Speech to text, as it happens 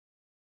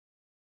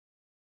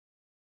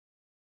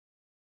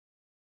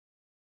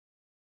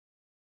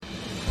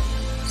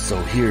So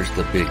here's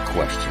the big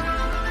question.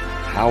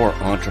 How are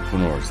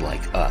entrepreneurs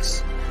like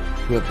us,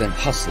 who have been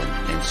hustling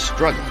and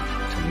struggling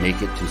to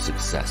make it to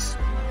success,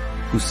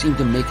 who seem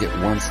to make it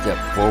one step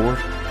forward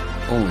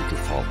only to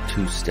fall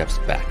two steps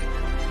back,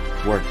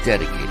 who are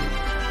dedicated,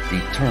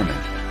 determined,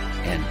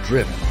 and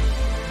driven,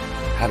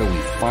 how do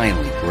we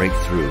finally break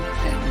through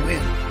and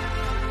win?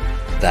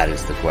 That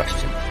is the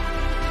question,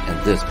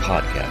 and this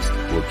podcast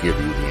will give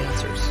you the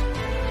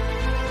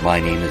answers.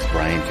 My name is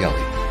Brian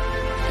Kelly,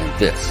 and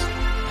this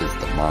is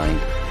the Mind,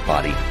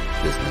 Body,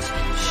 Business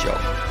Show.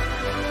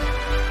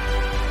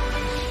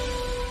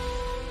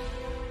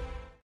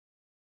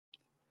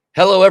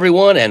 Hello,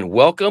 everyone, and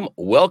welcome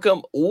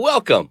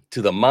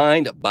to the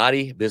Mind,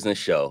 Body, Business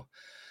Show.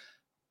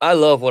 I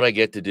love what I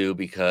get to do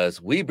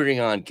because we bring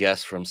on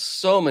guests from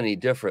so many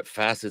different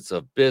facets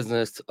of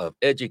business, of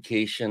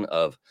education,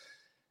 of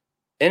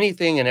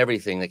anything and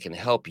everything that can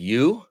help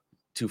you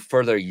to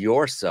further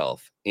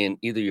yourself in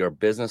either your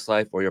business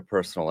life or your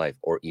personal life,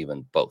 or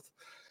even both.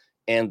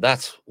 And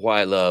that's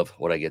why I love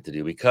what I get to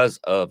do, because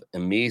of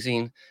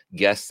amazing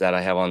guests that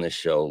I have on this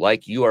show,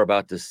 like you are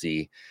about to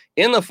see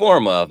in the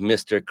form of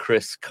Mr.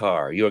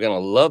 Carr. You are going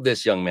to love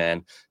this young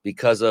man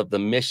because of the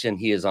mission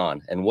he is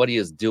on and what he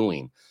is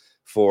doing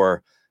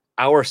for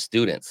our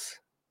students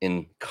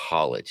in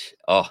college.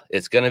 Oh,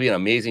 it's going to be an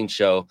amazing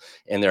show,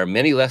 and there are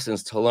many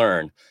lessons to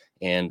learn.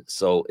 And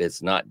so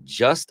it's not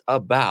just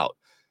about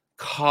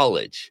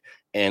college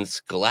and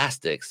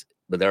scholastics,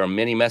 but there are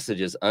many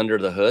messages under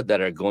the hood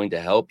that are going to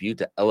help you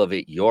to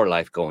elevate your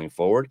life going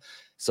forward.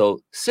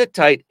 So sit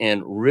tight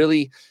and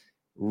really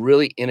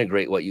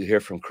integrate what you hear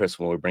from Chris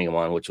when we bring him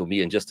on, which will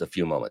be in just a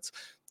few moments.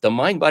 The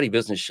Mind Body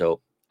Business Show,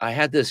 I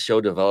had this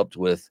show developed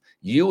with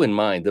you in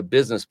mind, the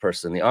business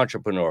person, the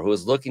entrepreneur who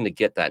is looking to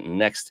get that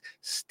next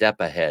step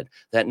ahead,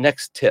 that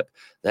next tip,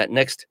 that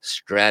next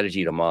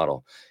strategy to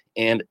model.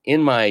 And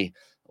in my,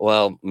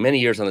 many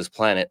years on this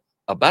planet,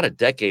 about a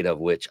decade of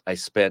which I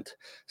spent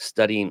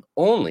studying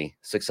only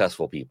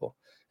successful people.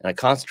 And I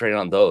concentrated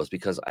on those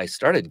because I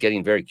started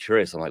getting very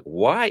curious. I'm like,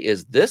 why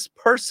is this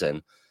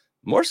person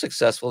more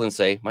successful than,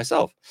 say,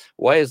 myself?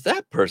 Why is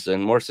that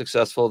person more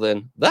successful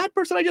than that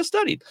person I just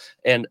studied?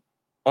 And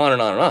on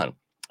and on and on.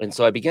 And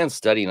so I began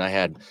studying. I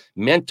had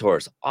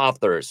mentors,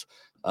 authors,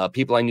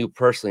 people I knew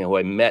personally who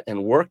I met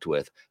and worked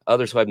with,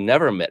 others who I've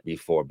never met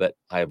before, but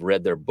I've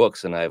read their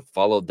books and I've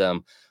followed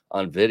them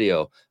on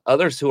video,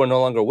 others who are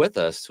no longer with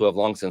us, who have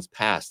long since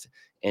passed,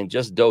 and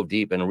just dove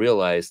deep and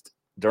realized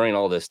during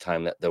all this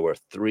time that there were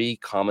three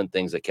common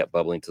things that kept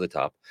bubbling to the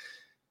top.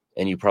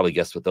 And you probably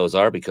guessed what those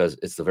are because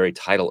it's the very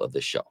title of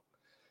this show.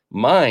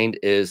 Mind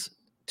is,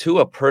 to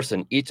a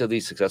person, each of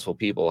these successful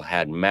people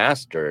had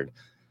mastered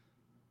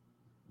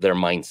their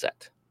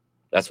mindset.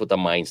 That's what the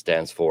mind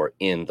stands for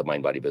in the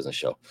Mind Body Business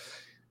Show.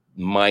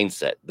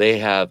 Mindset. They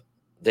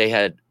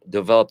had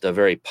developed a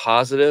very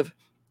positive,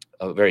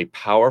 a very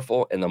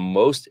powerful, and the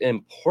most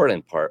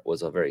important part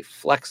was a very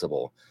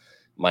flexible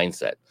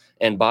mindset.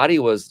 And body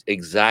was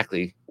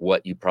exactly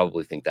what you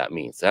probably think that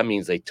means. That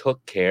means they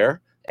took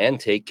care and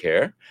take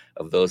care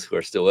of those who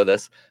are still with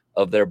us,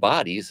 of their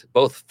bodies,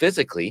 both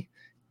physically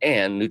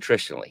and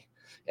nutritionally.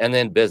 And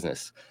then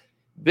business.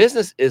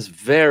 Business is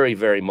very,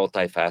 very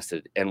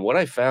multifaceted. And what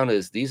I found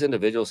is these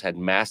individuals had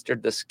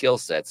mastered the skill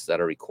sets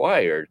that are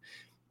required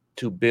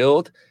to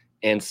build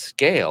and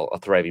scale a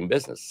thriving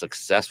business,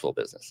 successful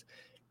business.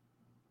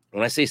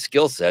 When I say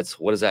skill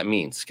sets, what does that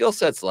mean? Skill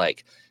sets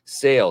like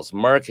sales,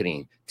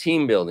 marketing,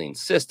 team building,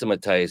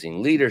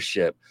 systematizing,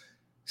 leadership,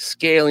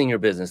 scaling your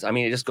business. I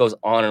mean, it just goes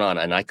on.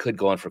 And I could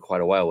go on for quite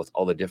a while with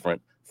all the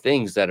different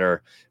things that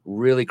are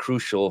really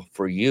crucial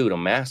for you to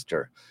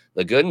master.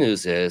 The good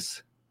news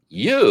is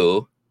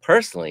you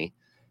personally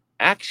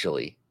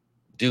actually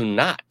do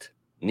not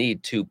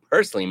need to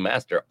personally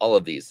master all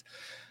of these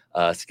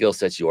skill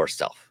sets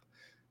yourself.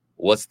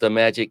 What's the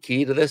magic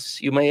key to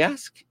this, you may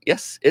ask?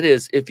 Yes, it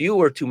is. If you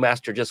were to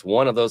master just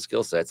one of those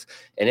skill sets,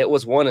 and it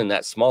was one in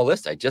that small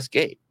list I just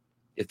gave,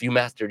 if you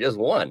master just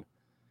one,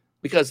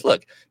 because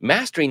look,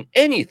 mastering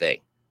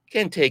anything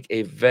can take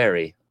a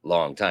very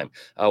long time.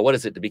 What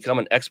is it? To become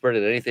an expert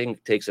at anything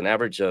takes an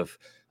average of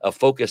a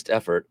focused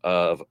effort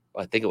of,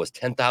 I think it was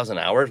 10,000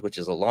 hours, which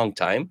is a long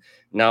time.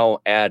 Now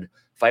add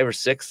 5 or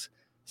 6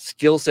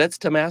 skill sets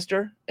to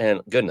master,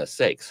 and goodness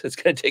sakes, it's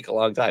going to take a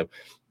long time.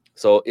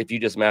 So if you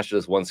just master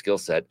this one skill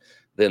set,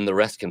 then the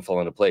rest can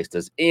fall into place.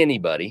 Does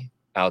anybody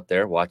out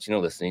there watching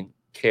or listening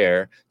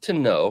care to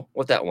know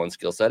what that one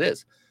skill set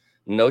is?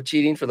 No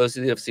cheating for those of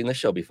you who have seen the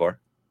show before.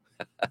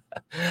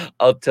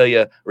 I'll tell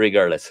you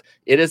regardless.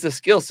 It is the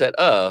skill set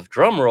of,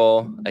 drum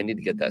roll, I need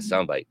to get that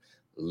soundbite,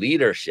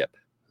 leadership.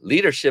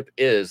 Leadership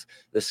is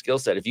the skill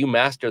set. If you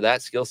master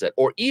that skill set,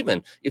 or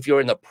even if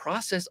you're in the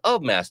process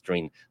of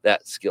mastering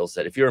that skill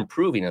set, if you're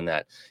improving in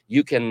that,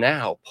 you can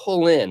now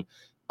pull in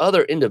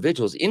other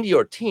individuals into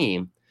your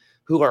team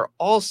who have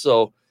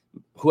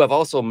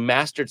also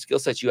mastered skill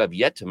sets you have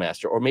yet to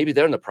master, or maybe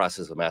they're in the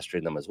process of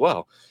mastering them as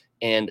well.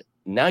 And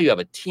now you have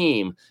a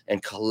team,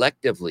 and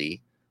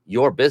collectively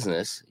your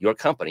business, your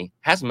company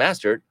has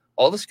mastered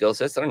all the skill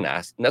sets that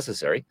are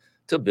necessary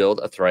to build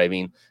a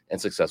thriving and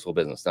successful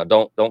business. Now,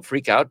 don't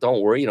freak out.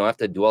 Don't worry. You don't have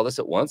to do all this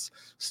at once.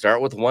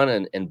 Start with one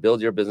and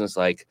build your business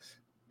like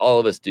all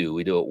of us do.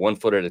 We do it 1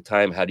 foot at a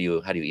time. How do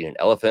you eat an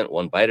elephant?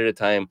 One bite at a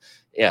time.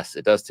 Yes,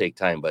 it does take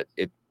time, but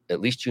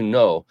at least you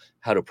know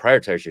how to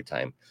prioritize your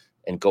time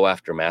and go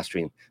after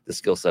mastering the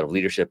skill set of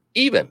leadership,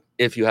 even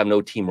if you have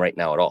no team right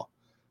now at all.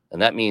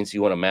 And that means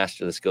you want to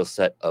master the skill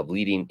set of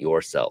leading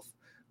yourself.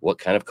 What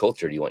kind of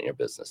culture do you want in your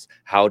business?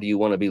 How do you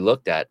want to be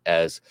looked at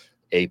as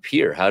a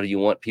peer? How do you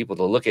want people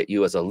to look at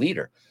you as a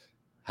leader?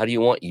 How do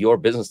you want your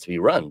business to be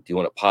run? Do you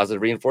want a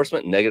positive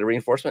reinforcement, negative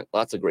reinforcement?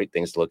 Lots of great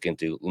things to look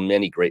into.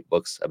 Many great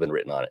books have been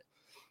written on it.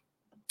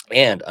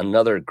 And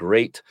another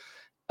great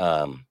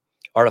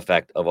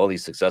artifact of all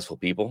these successful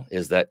people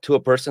is that to a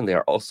person, they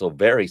are also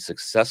very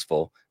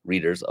successful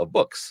readers of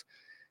books.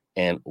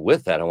 And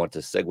with that, I want to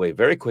segue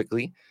very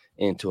quickly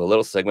into a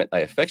little segment I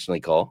affectionately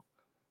call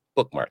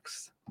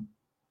bookmarks.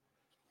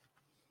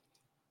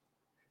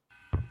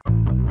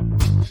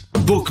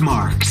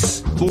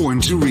 Bookmarks.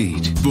 Born to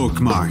read.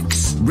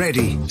 Bookmarks.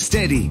 Ready,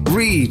 steady,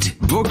 read.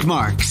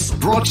 Bookmarks.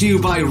 Brought to you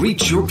by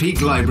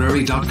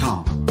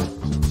reachyourpeaklibrary.com.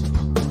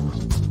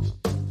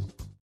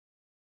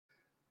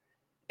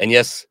 And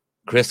yes,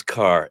 Chris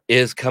Carr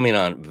is coming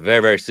on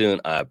very, very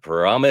soon. I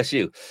promise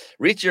you.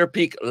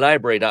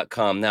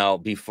 Reachyourpeaklibrary.com. Now,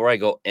 before I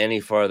go any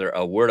farther,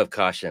 a word of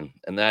caution,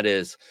 and that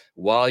is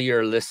while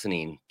you're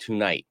listening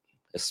tonight,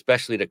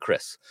 especially to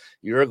Chris,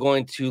 you're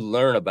going to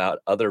learn about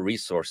other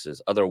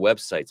resources, other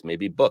websites,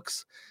 maybe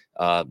books.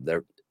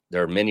 There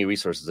are many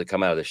resources that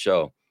come out of the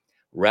show.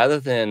 Rather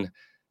than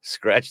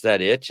scratch that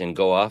itch and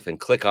go off and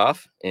click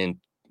off and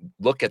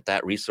look at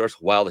that resource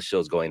while the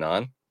show's going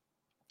on,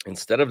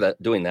 instead of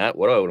doing that,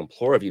 what I would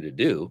implore of you to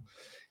do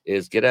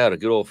is get out a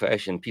good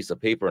old-fashioned piece of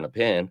paper and a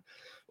pen,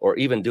 or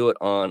even do it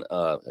on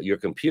your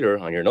computer,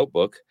 on your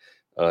notebook,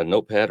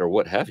 notepad, or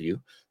what have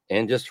you,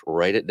 and just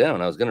write it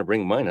down. I was going to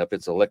bring mine up.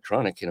 It's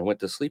electronic, and it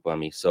went to sleep on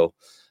me. So,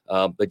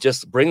 but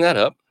just bring that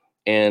up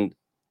and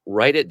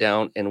write it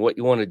down. And what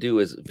you want to do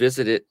is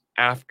visit it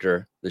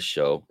after the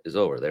show is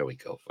over. There we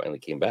go. Finally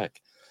came back.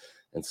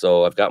 And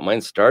so I've got mine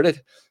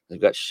started.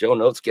 I've got show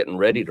notes, getting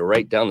ready to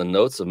write down the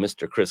notes of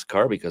Mr. Chris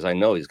Carr, because I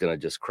know he's going to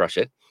just crush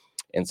it.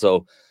 And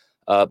so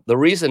the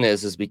reason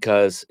is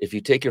because if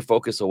you take your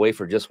focus away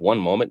for just one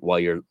moment while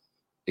you're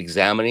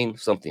examining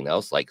something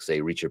else, like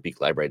say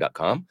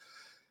reachyourpeaklibrary.com,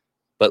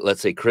 but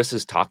let's say Chris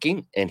is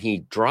talking and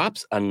he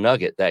drops a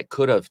nugget that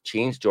could have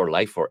changed your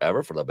life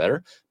forever for the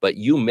better, but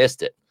you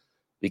missed it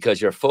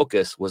because your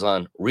focus was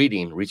on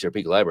reading Reach Your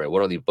Peak Library.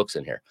 What are the books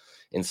in here?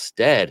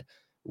 Instead,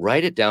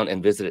 write it down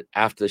and visit it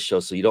after the show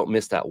so you don't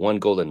miss that one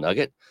golden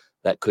nugget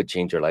that could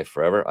change your life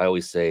forever. I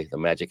always say the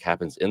magic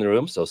happens in the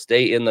room. So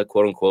stay in the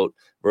quote unquote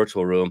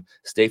virtual room,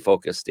 stay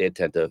focused, stay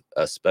attentive,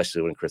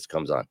 especially when Chris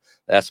comes on.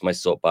 That's my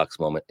soapbox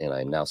moment. And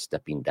I'm now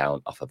stepping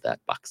down off of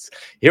that box.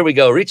 Here we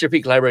go.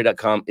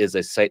 Reachyourpeaklibrary.com is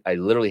a site I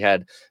literally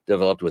had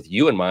developed with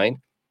you in mind.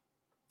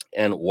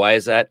 And why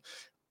is that?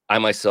 I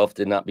myself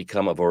did not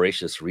become a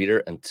voracious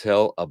reader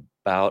until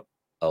about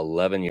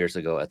 11 years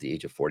ago at the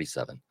age of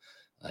 47.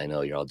 I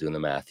know you're all doing the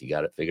math. You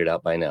got it figured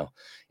out by now.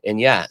 And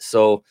yeah,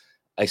 so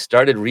I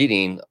started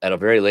reading at a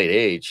very late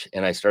age,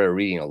 and I started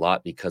reading a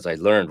lot because I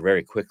learned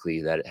very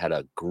quickly that it had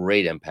a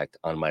great impact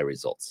on my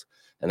results.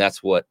 And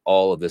that's what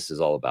all of this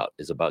is all about,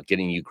 is about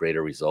getting you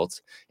greater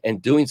results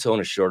and doing so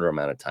in a shorter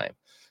amount of time.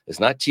 It's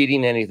not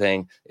cheating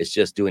anything. It's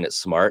just doing it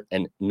smart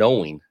and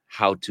knowing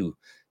how to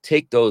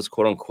take those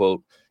quote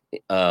unquote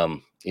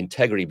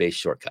integrity-based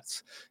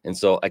shortcuts. And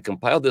so I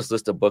compiled this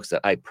list of books that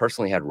I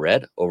personally had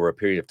read over a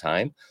period of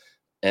time.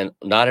 And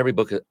not every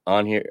book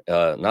on here,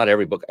 not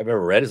every book I've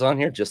ever read is on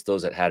here, just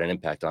those that had an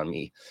impact on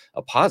me,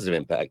 a positive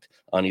impact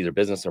on either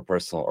business or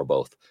personal or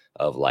both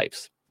of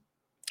lives.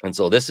 And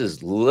so this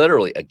is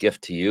literally a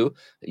gift to you.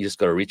 You just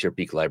go to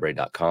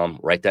reachyourpeaklibrary.com,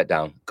 write that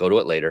down, go to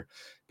it later,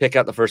 pick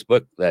out the first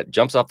book that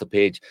jumps off the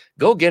page,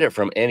 go get it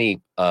from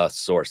any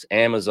source,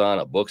 Amazon,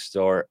 a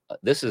bookstore.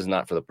 This is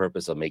not for the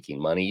purpose of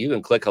making money. You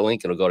can click a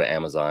link, it'll go to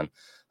Amazon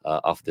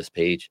off this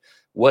page.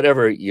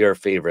 Whatever your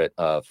favorite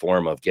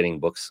form of getting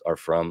books are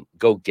from,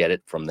 go get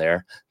it from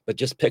there. But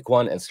just pick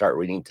one and start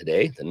reading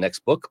today, the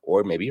next book,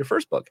 or maybe your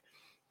first book.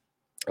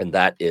 And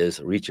that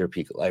is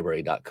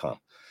reachyourpeaklibrary.com.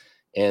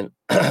 And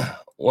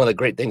one of the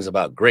great things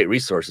about great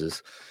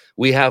resources,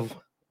 we have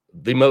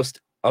the most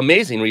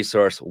amazing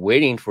resource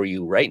waiting for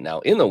you right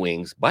now in the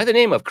wings by the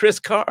name of Chris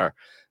Carr.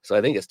 So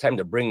I think it's time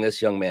to bring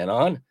this young man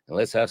on and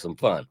let's have some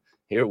fun.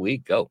 Here we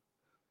go.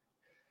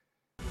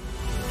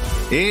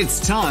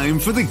 It's time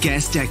for the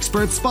Guest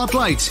Expert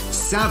Spotlight.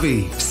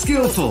 Savvy,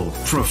 skillful,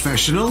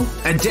 professional,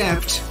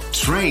 adept,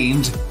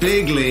 trained,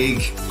 big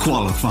league,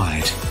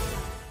 qualified.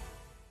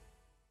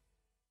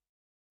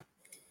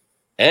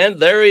 And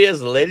there he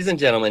is, ladies and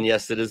gentlemen.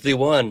 Yes, it is the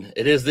one.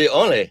 It is the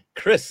only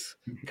Chris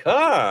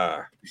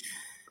Carr.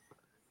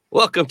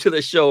 Welcome to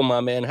the show,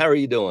 my man. How are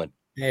you doing?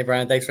 Hey,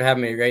 Brian. Thanks for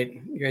having me.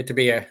 Great to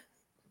be here.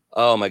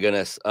 Oh, my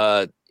goodness.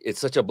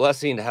 It's such a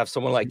blessing to have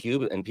someone like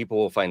you, and people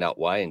will find out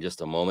why in just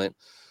a moment.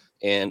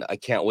 And I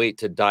can't wait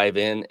to dive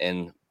in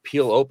and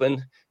peel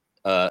open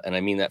and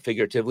I mean that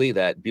figuratively,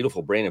 that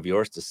beautiful brain of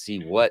yours to see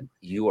what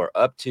you are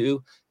up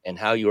to and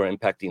how you are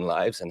impacting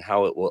lives and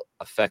how it will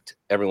affect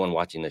everyone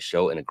watching the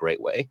show in a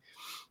great way.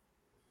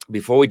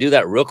 Before we do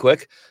that, real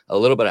quick, a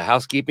little bit of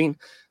housekeeping.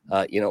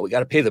 We got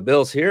to pay the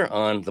bills here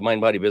on the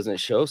Mind Body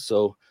Business Show.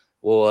 So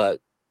we'll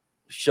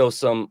show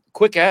some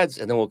quick ads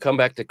and then we'll come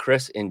back to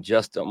Chris in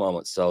just a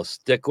moment. So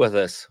stick with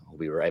us. We'll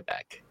be right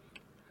back.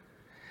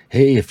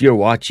 Hey, if you're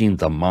watching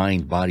the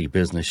Mind Body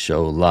Business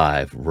Show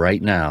live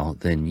right now,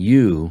 then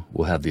you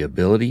will have the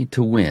ability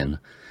to win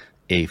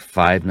a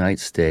 5-night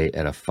stay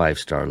at a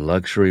 5-star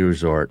luxury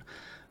resort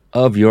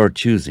of your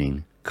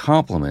choosing,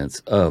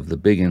 compliments of the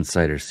Big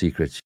Insider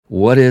Secrets.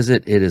 What is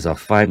it? It is a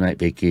 5-night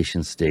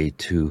vacation stay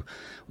to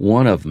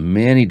one of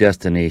many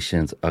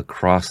destinations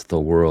across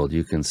the world.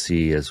 You can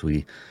see as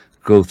we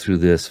go through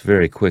this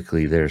very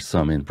quickly, there's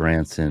some in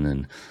Branson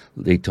and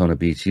Daytona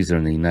Beach. These are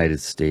in the United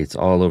States,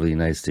 all over the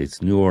United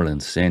States, New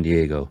Orleans, San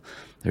Diego.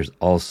 There's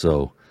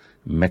also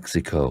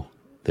Mexico.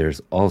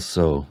 There's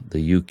also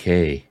the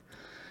UK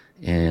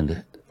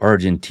and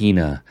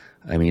Argentina.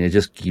 I mean, it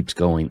just keeps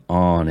going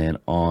on and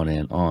on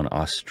and on.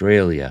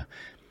 Australia.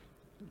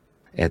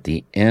 At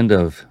the end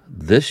of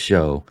this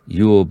show,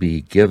 you will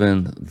be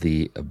given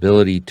the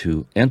ability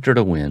to enter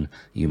to win.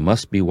 You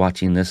must be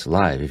watching this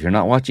live. If you're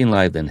not watching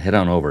live, then head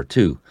on over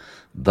to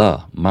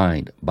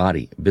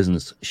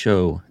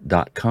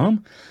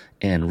themindbodybusinessshow.com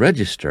and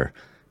register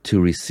to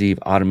receive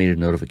automated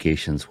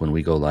notifications when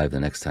we go live the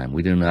next time.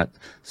 We do not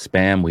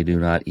spam. We do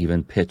not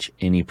even pitch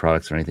any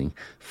products or anything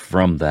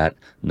from that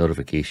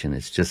notification.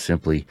 It's just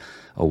simply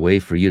a way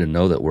for you to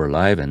know that we're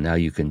live, and now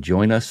you can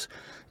join us.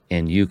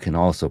 And you can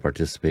also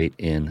participate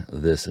in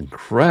this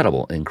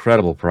incredible,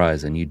 incredible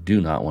prize, and you do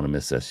not want to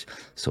miss this.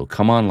 So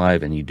come on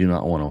live, and you do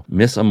not want to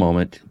miss a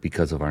moment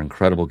because of our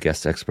incredible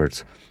guest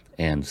experts.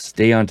 And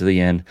stay on to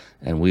the end,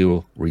 and we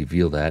will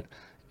reveal that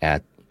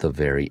at the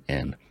very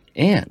end.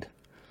 And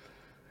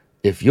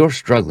if you're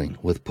struggling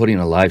with putting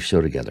a live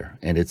show together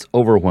and it's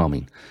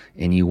overwhelming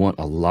and you want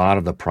a lot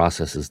of the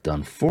processes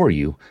done for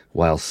you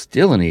while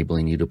still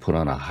enabling you to put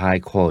on a high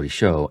quality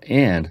show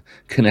and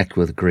connect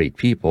with great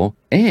people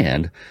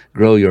and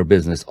grow your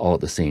business all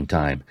at the same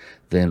time,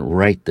 then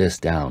write this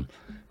down,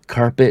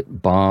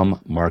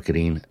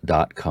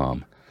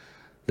 carpetbombmarketing.com.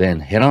 Then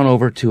head on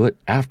over to it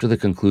after the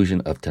conclusion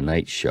of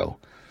tonight's show.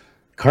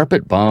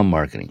 Carpet Bomb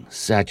Marketing.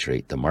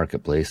 Saturate the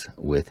marketplace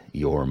with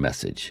your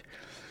message.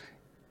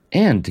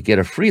 And to get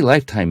a free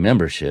lifetime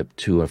membership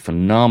to a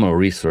phenomenal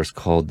resource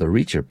called the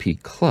Reach Your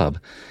Peak Club,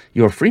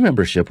 your free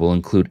membership will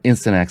include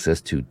instant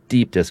access to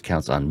deep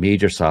discounts on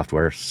major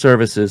software,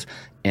 services,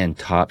 and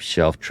top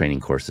shelf training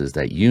courses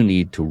that you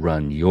need to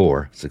run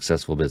your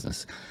successful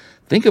business.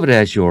 Think of it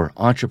as your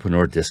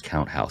entrepreneur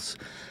discount house.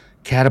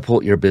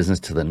 Catapult your business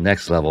to the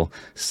next level.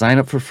 Sign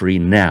up for free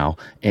now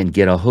and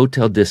get a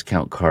hotel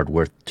discount card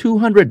worth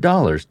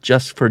 $200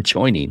 just for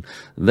joining.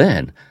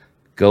 Then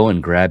go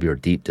and grab your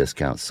deep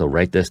discounts. So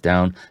write this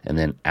down, and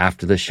then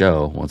after the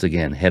show, once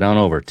again, head on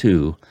over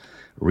to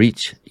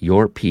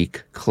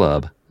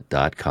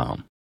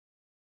reachyourpeakclub.com.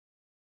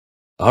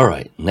 All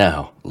right,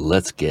 now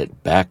let's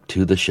get back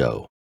to the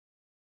show.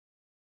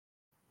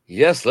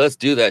 Yes, let's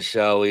do that,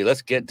 shall we?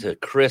 Let's get to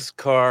Chris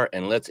Carr,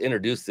 and let's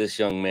introduce this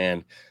young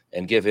man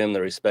and give him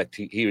the respect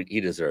he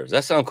deserves.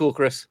 That sound cool,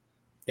 Chris?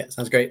 Yeah,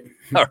 sounds great.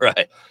 All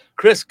right.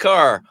 Chris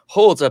Carr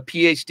holds a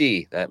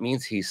PhD. That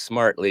means he's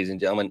smart, ladies and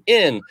gentlemen,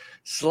 in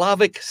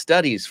Slavic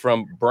studies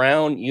from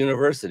Brown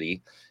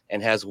University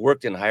and has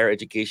worked in higher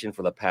education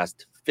for the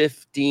past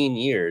 15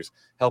 years,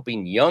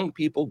 helping young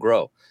people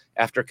grow.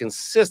 After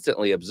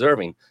consistently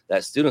observing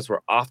that students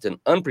were often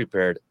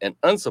unprepared and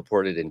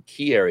unsupported in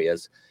key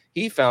areas,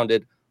 he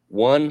founded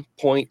 1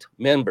 Point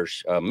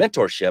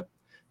Mentorship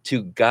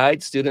to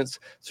guide students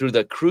through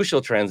the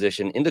crucial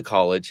transition into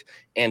college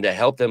and to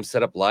help them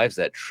set up lives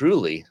that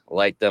truly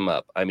light them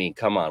up. I mean,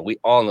 come on, we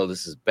all know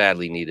this is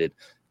badly needed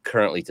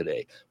currently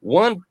today.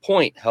 1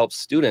 Point helps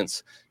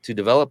students to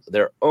develop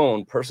their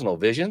own personal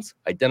visions,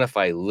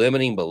 identify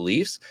limiting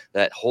beliefs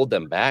that hold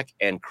them back,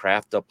 and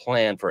craft a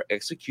plan for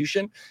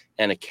execution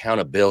and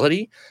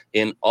accountability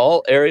in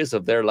all areas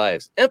of their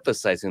lives,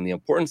 emphasizing the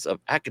importance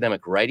of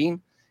academic writing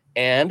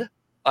and,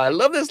 I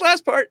love this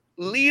last part,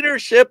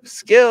 leadership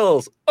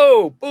skills.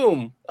 Oh,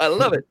 boom. I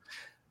love it.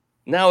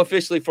 Now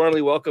officially,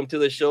 formally welcome to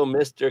the show,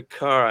 Mr.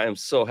 Carr. I'm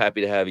so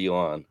happy to have you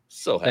on.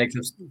 So happy.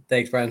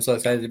 Thanks, Brian. I'm so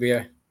excited to be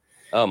here.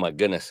 Oh, my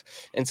goodness.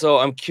 And so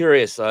I'm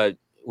curious.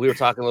 We were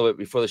talking a little bit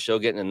before the show,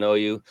 getting to know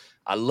you.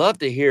 I'd love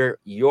to hear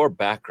your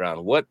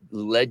background. What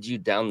led you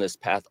down this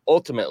path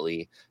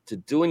ultimately to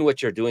doing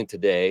what you're doing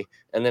today?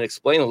 And then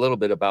explain a little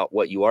bit about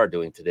what you are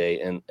doing today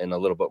in a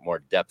little bit more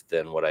depth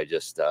than what I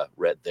just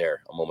read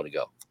there a moment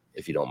ago,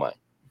 if you don't mind.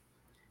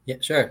 Yeah,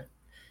 sure.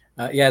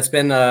 It's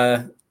been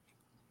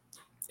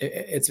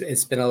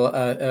it's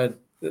been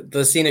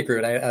the scenic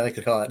route, I like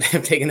to call it.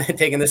 I'm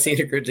taking the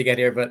scenic route to get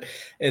here, but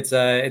it's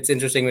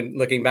interesting when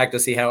looking back to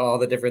see how all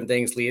the different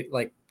things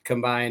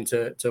combine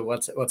to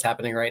what's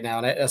happening right now.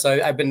 And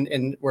I've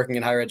been working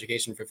in higher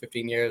education for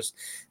 15 years,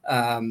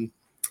 and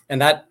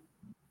that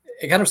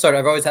it kind of started.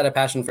 I've always had a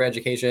passion for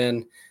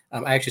education.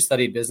 I actually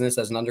studied business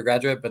as an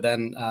undergraduate, but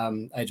then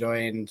I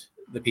joined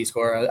the Peace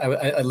Corps.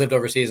 I lived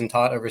overseas and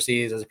taught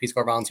overseas as a Peace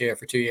Corps volunteer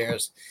for 2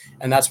 years,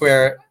 and that's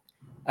where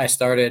I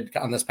started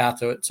on this path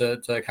to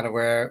kind of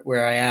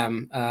where I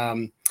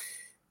am,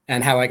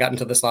 and how I got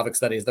into the Slavic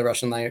studies, the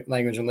Russian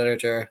language and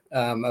literature.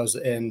 I was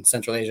in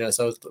Central Asia,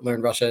 so I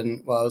learned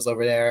Russian while I was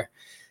over there,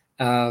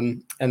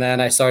 and then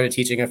I started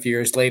teaching a few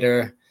years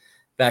later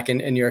back in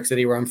New York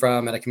City, where I'm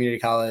from, at a community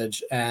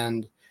college,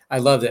 and I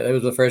loved it. It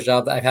was the first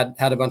job that I've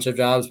had a bunch of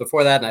jobs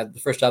before that, and the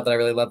first job that I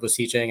really loved was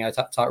teaching. I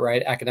taught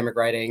academic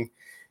writing,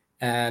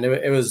 and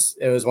it was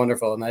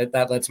wonderful, and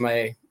that led to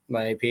my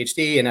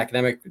PhD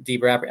and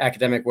deeper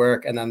academic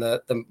work, and then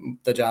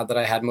the job that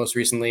I had most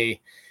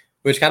recently,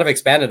 which kind of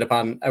expanded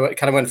upon. I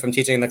kind of went from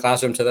teaching in the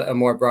classroom to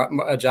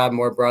a job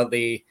more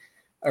broadly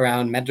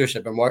around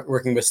mentorship and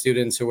working with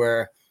students who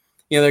were,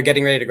 they're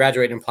getting ready to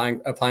graduate and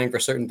applying for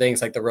certain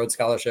things like the Rhodes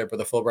Scholarship or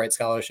the Fulbright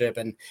Scholarship,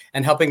 and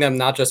helping them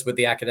not just with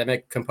the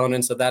academic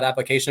components of that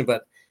application,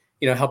 but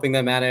helping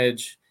them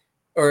manage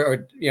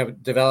or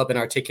develop and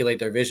articulate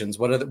their visions.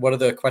 What are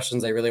the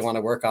questions they really want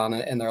to work on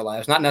in their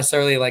lives? Not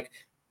necessarily like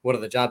what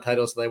are the job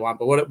titles they want,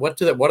 but where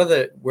do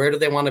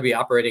they want to be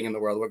operating in the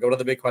world? What are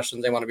the big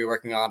questions they want to be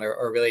working on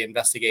or really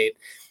investigate?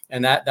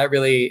 And that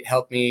really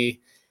helped me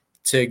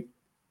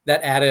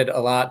that added a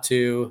lot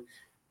to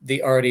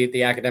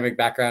the academic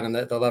background and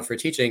the love for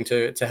teaching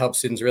to help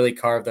students really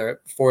help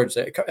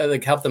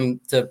them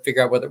to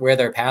figure out where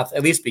their path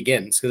at least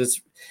begins. Because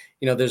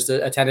it's, there's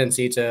a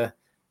tendency to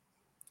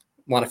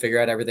want to figure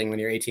out everything when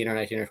you're 18 or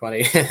 19 or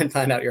 20 and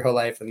plan out your whole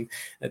life, and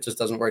it just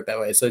doesn't work that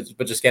way. So,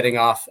 but just getting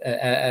off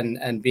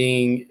and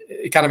being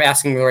kind of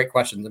asking the right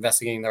questions,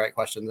 investigating the right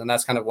questions. And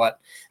that's kind of what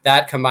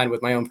that combined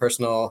with my own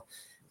personal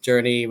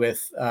journey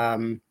with,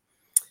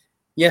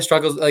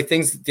 struggles, like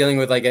things dealing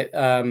with like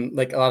a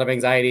lot of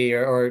anxiety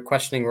or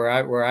questioning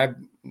where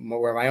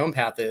my own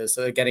path is.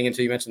 So getting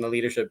into, you mentioned the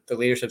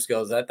leadership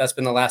skills, that's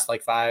been the last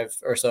like 3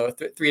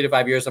 to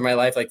 5 years of my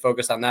life, like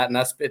focused on that. And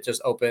it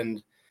just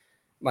opened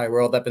my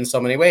world up in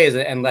so many ways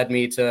and led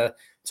me to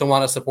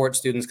want to support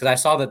students. Cause I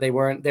saw that they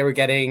were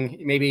getting,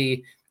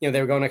 maybe,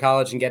 they were going to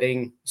college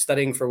and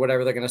studying for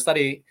whatever they're going to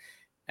study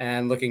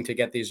and looking to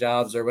get these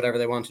jobs or whatever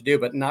they want to do,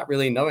 but not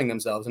really knowing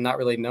themselves and not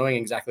really knowing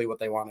exactly what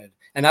they wanted.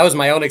 And that was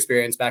my own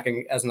experience back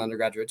as an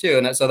undergraduate too.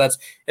 And so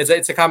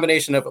it's a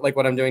combination of like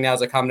what I'm doing now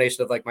is a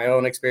combination of like my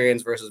own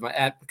experience versus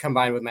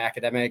combined with my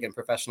academic and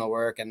professional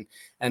work and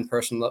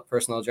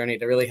personal journey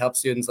to really help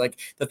students. Like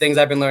the things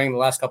I've been learning the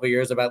last couple of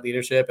years about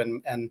leadership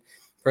and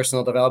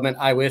personal development,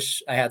 I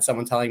wish I had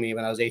someone telling me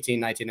when I was 18,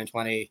 19, and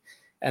 20.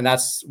 And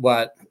that's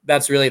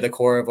really the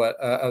core of what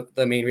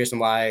the main reason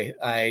why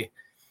I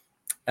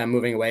am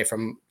moving away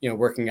from,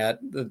 working at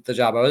the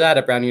job I was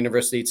at Brown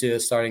University to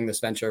starting this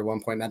venture, One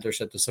Point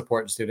Mentorship, to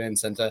support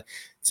students and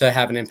to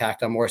have an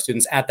impact on more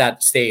students at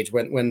that stage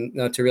when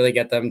to really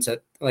get them to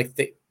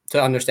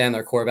to understand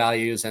their core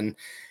values. And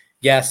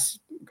yes,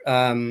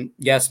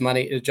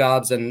 money,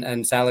 jobs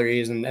and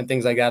salaries and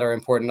things like that are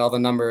important, all the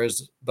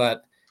numbers,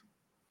 but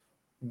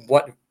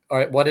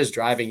what is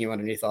driving you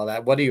underneath all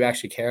that? What do you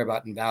actually care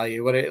about and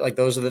value?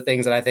 Those are the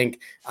things that I think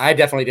I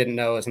definitely didn't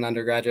know as an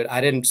undergraduate. I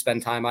didn't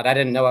spend time on. I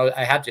didn't know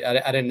I had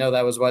to. I didn't know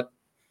that was what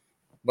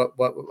I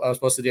was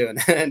supposed to do.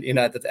 And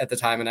at the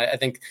time. And I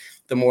think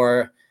the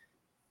more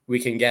we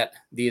can get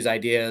these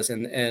ideas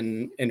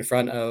in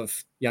front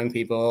of young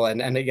people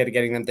and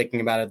getting them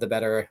thinking about it, the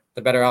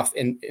better off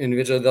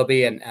individually they'll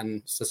be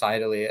and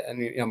societally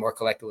and more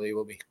collectively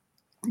will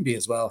be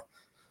as well.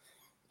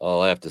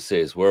 All I have to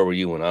say is, where were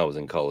you when I was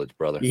in college,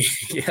 brother?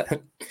 Yeah,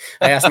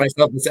 I asked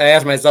myself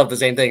the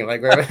same thing.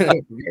 Like, where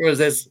was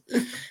this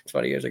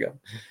 20 years ago?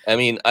 I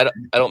mean, I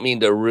don't mean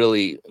to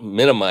really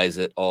minimize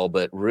it all,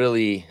 but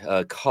really,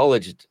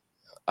 college,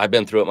 I've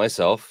been through it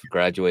myself,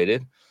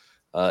 graduated.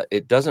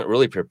 It doesn't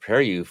really prepare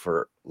you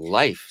for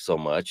life so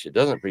much. It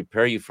doesn't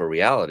prepare you for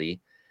reality.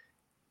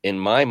 In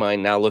my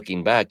mind, now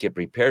looking back, it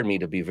prepared me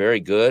to be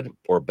very good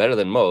or better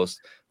than most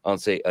on,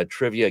 say, a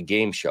trivia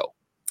game show.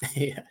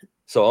 Yeah.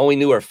 So all we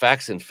knew are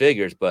facts and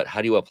figures, but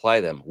how do you apply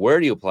them? Where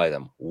do you apply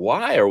them?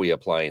 Why are we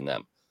applying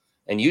them?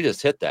 And you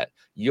just hit that.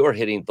 You're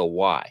hitting the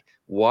why.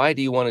 Why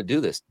do you want to do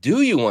this?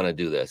 Do you want to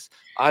do this?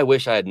 I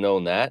wish I had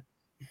known that.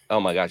 Oh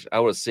my gosh, I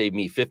would have saved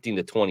me 15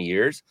 to 20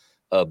 years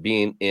of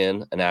being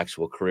in an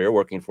actual career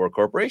working for a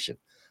corporation.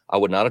 I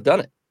would not have done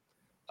it.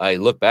 I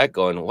look back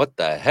going, what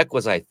the heck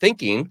was I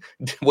thinking?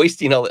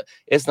 Wasting all that.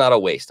 It's not a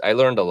waste. I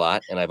learned a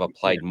lot, and I've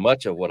applied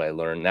much of what I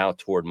learned now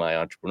toward my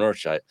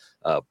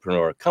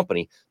entrepreneur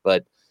company.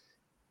 But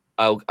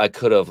I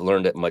could have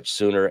learned it much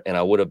sooner, and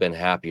I would have been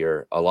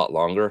happier a lot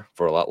longer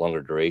for a lot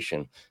longer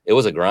duration. It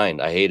was a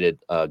grind. I hated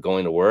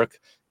going to work,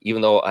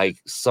 even though I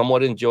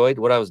somewhat enjoyed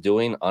what I was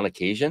doing on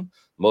occasion.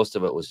 Most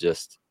of it was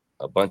just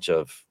a bunch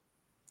of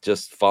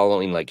just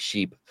following like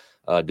sheep,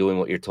 doing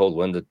what you're told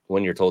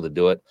when you're told to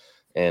do it.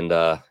 And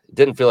it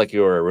didn't feel like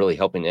you were really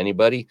helping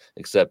anybody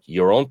except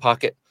your own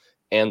pocket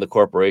and the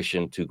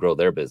corporation to grow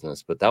their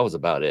business. But that was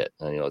about it.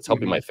 And, it's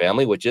helping my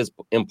family, which is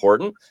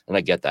important. And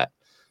I get that.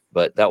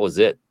 but that was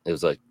it. It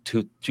was like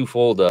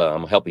twofold.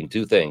 I'm helping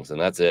two things, and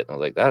that's it. And I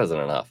was like, that isn't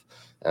enough.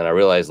 And I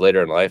realized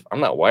later in life, I'm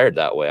not wired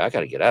that way. I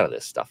got to get out of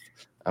this stuff.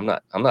 I'm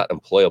not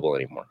employable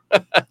anymore.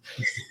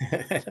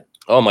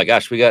 Oh my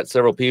gosh, we got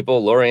several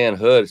people. Lorianne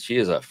Hood, she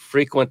is a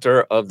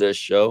frequenter of this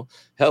show.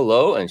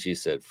 Hello. And she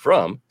said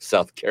from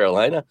South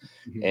Carolina.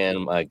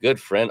 And my good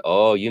friend,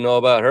 oh, you know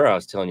about her. I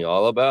was telling you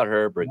all about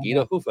her,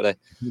 Brigitte Hufele.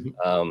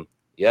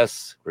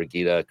 Yes,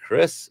 Brigitte.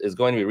 Chris is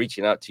going to be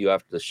reaching out to you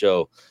after the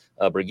show.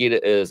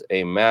 Brigitte is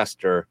a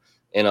master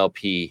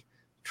NLP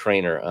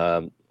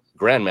trainer.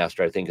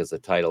 Grandmaster, I think, is the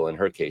title in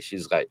her case.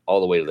 She's got all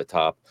the way to the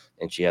top,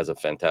 and she has a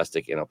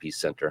fantastic NLP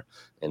center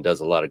and does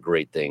a lot of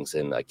great things.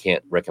 And I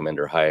can't recommend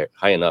her high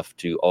enough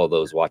to all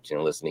those watching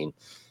and listening.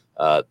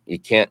 You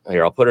can't.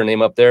 Here, I'll put her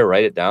name up there.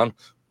 Write it down.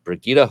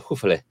 Brigitte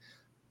Hufele.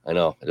 I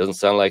know it doesn't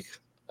sound like,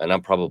 and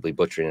I'm probably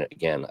butchering it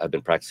again. I've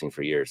been practicing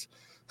for years.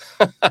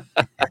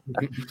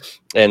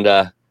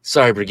 And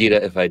sorry,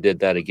 Brigitte, if I did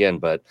that again,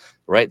 but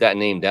write that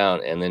name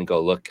down and then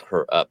go look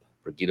her up,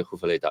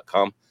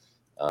 brigittehufele.com.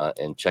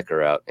 And check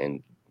her out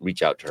and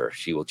reach out to her.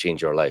 She will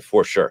change your life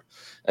for sure.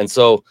 And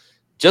so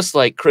just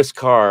like Chris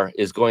Carr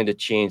is going to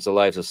change the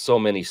lives of so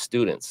many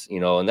students,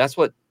 and that's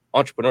what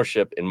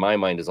entrepreneurship in my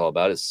mind is all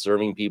about, is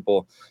serving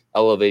people,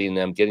 elevating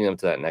them, getting them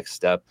to that next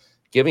step,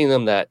 giving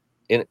them that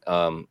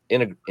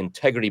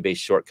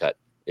integrity-based shortcut,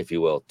 if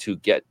you will, to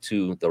get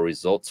to the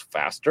results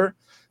faster,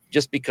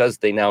 just because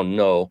they now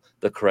know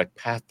the correct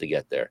path to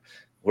get there.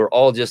 We're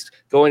all just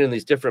going in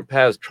these different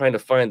paths, trying to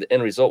find the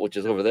end result, which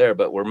is over there,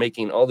 but we're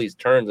making all these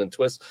turns and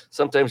twists,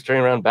 sometimes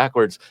turning around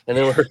backwards, and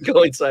then we're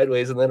going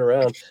sideways and then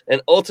around.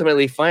 And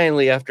ultimately,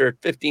 finally, after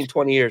 15,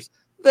 20 years,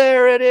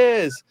 there it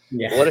is.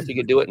 Yeah. What if you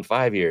could do it in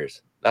 5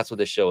 years? That's what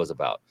this show is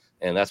about.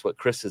 And that's what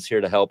Chris is here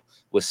to help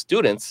with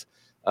students,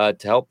 to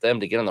help them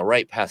to get on the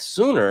right path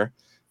sooner,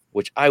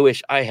 which I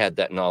wish I had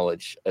that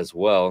knowledge as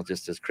well,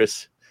 just as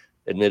Chris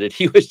admitted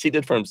he wished he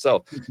did for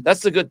himself. That's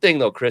the good thing,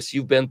 though, Chris.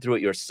 You've been through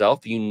it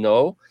yourself. You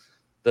know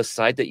the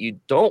side that you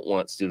don't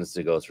want students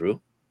to go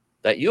through,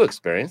 that you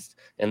experienced,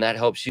 and that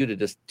helps you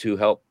to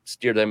help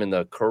steer them in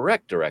the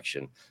correct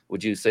direction.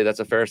 Would you say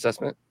that's a fair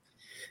assessment?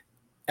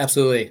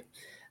 Absolutely.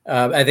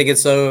 I think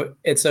it's so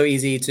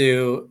easy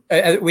to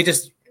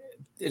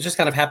it just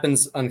kind of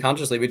happens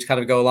unconsciously. We just kind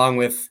of go along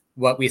with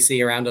what we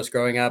see around us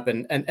growing up,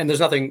 and there's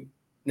nothing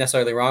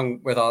necessarily wrong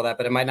with all that,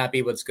 but it might not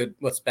be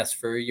what's best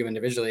for you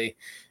individually.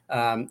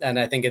 And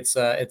I think it's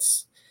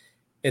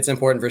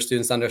important for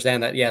students to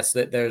understand that, yes,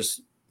 that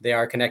they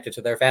are connected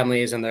to their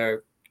families and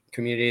their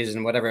communities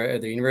and whatever,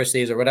 their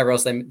universities or whatever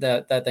else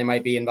that they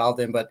might be involved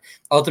in. But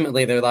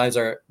ultimately their lives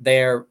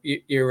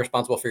you're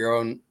responsible for your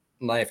own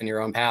life and your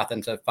own path,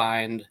 and to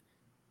find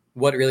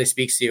what really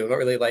speaks to you, what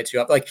really lights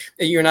you up. Like,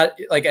 you're not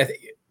like,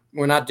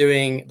 we're not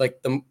doing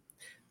like the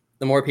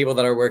more people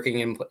that are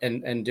working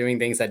and doing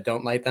things that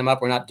don't light them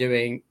up, we're not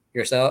doing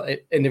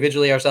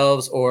individually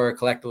ourselves or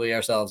collectively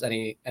ourselves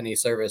any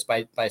service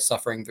by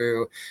suffering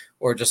through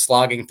or just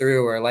slogging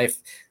through, or life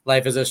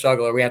is a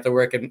struggle, or we have to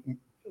work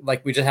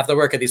we just have to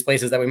work at these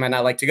places that we might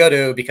not like to go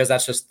to because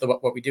that's just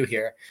what we do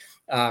here.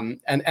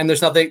 And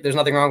there's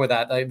nothing wrong with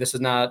that. Like, this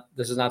is not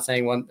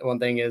saying one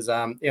thing is,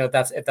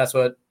 if that's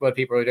what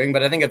people are doing,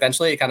 but I think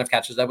eventually it kind of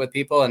catches up with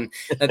people, and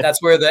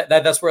that's where like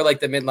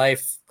the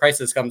midlife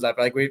crisis comes up.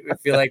 Like, we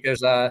feel like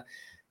there's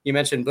you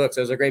mentioned books.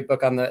 There's a great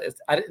book on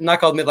not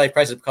called Midlife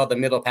Crisis, but called The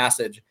Middle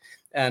Passage.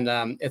 And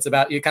it's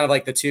about, you kind of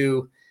like the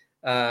two,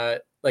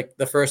 like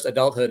the first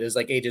adulthood is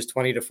like ages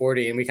 20 to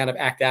 40. And we kind of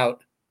act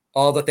out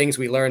all the things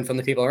we learn from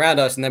the people around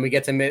us. And then we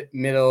get to mid-life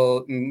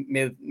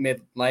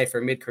or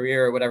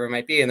mid-career or whatever it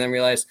might be, and then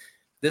realize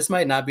this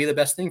might not be the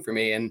best thing for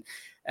me. And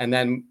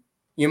then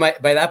by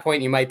that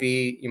point, you might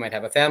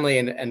have a family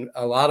and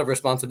a lot of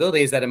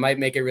responsibilities that it might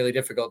make it really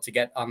difficult to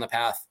get on the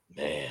path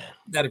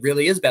that it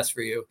really is best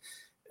for you.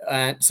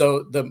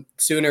 So the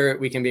sooner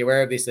we can be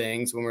aware of these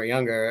things when we're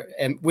younger,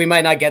 and we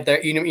might not get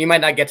there, you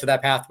might not get to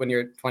that path when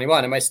you're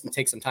 21. It might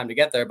take some time to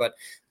get there, but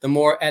the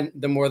more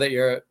that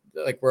you're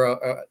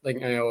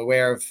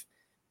aware of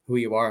who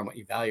you are and what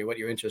you value, what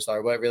your interests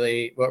are,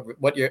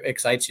 what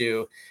excites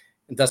you.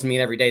 It doesn't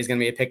mean every day is going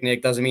to be a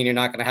picnic. Doesn't mean you're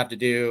not going to have to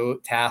do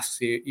tasks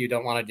you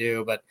don't want to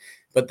do, but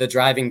the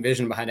driving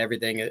vision behind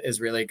everything is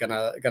really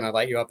gonna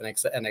light you up and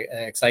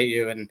excite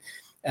you. And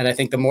I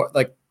think the more,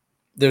 like,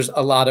 there's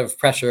a lot of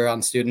pressure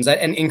on students,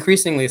 and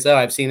increasingly so.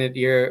 I've seen it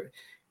the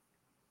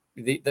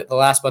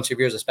last bunch of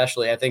years,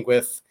 especially, I think,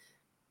 with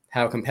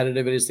how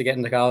competitive it is to get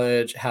into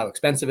college, how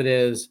expensive it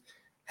is,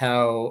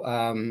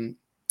 how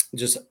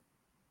just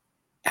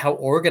how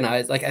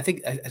organized. Like, I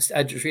think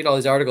I just read all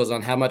these articles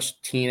on how much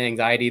teen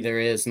anxiety there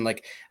is. And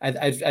like,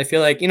 I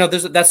feel like,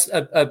 that's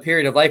a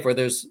period of life where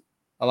there's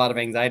a lot of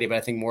anxiety, but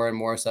I think more and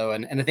more so.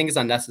 And I think it's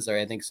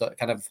unnecessary. I think so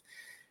kind of,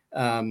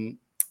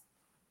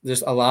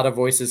 there's a lot of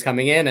voices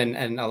coming in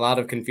and a lot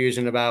of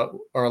confusion about,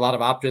 or a lot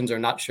of options, or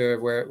not sure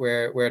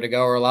where to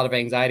go, or a lot of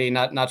anxiety,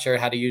 not sure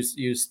how to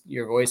use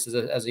your voice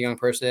as a young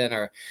person,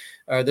 or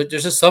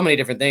there's just so many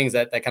different things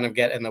that kind of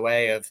get in the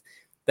way of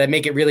that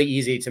make it really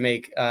easy to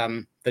make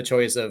the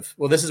choice of,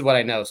 well, this is what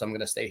I know, so I'm going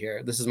to stay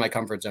here. This is my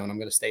comfort zone. I'm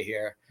going to stay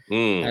here.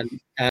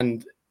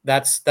 And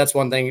that's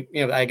one thing,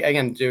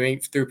 again, doing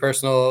through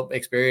personal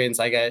experience,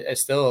 I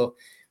still,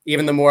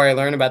 even the more I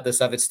learn about this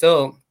stuff, it's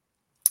still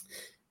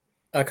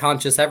a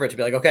conscious effort to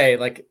be like, okay,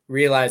 like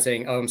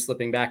realizing, oh, I'm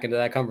slipping back into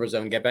that comfort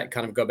zone, get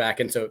back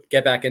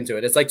into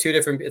it. It's like two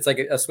different, it's like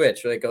a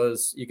switch where it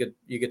goes, you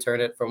could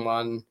turn it from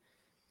one,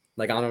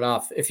 like on and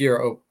off if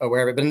you're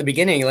aware of it. But in the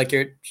beginning, like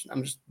you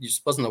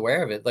just wasn't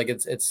aware of it. Like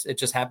it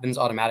just happens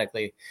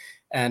automatically.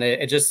 And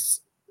it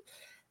just,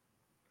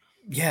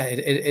 yeah,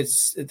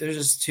 there's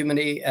just too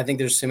many. I think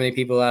there's too many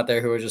people out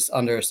there who are just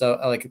under, so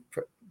like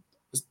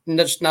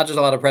not just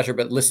a lot of pressure,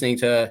 but listening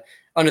to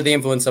under the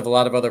influence of a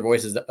lot of other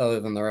voices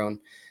other than their own.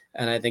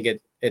 And I think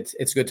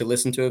it's good to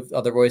listen to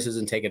other voices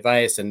and take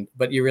advice.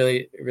 But you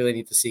really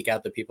need to seek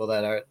out the people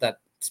that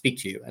speak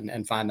to you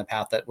and find the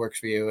path that works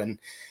for you.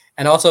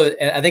 And also,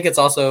 I think it's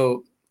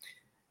also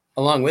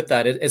along with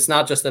that, it's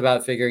not just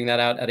about figuring that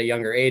out at a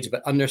younger age,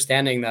 but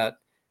understanding that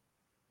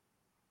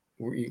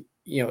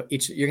you're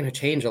going to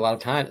change a lot of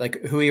time.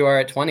 Like who you are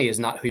at 20 is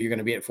not who you're going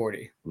to be at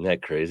 40. Isn't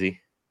that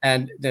crazy?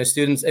 And the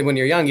students, and when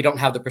you're young, you don't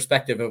have the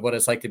perspective of what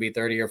it's like to be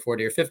 30 or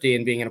 40 or 50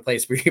 and being in a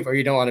place where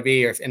you don't want to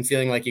be, and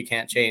feeling like you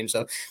can't change.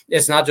 So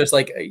it's not just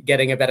like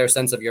getting a better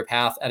sense of your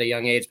path at a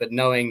young age, but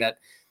knowing that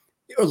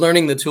you're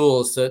learning the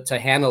tools to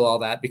handle all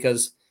that,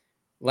 because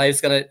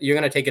you're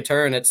going to take a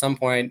turn at some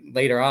point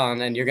later on,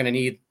 and you're going to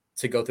need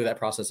to go through that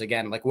process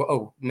again. Like,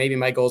 oh, maybe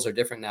my goals are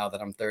different now that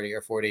I'm 30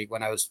 or 40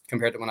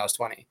 compared to when I was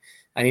 20.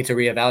 I need to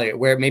reevaluate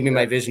where maybe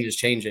my vision is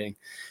changing.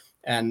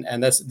 And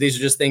these are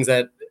just things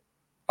that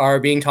are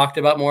being talked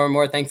about more and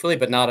more, thankfully,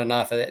 but not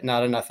enough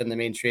in the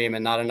mainstream,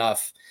 and not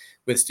enough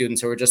with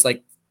students who are just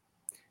like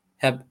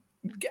have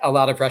a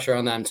lot of pressure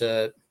on them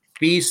to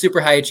be super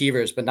high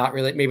achievers, but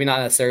maybe not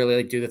necessarily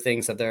like do the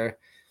things that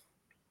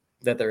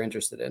they're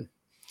interested in.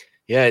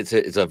 Yeah,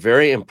 it's a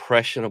very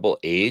impressionable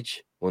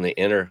age when they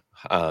enter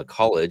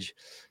college,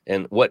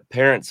 and what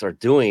parents are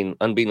doing,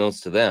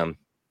 unbeknownst to them,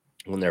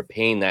 when they're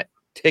paying that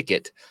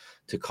ticket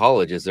to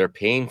college, is they're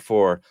paying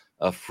for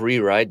a free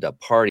ride to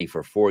party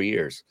for 4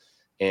 years.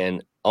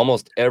 And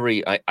almost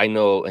I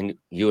know, and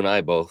you and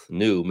I both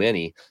knew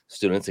many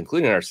students,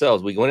 including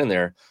ourselves, we went in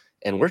there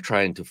and we're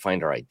trying to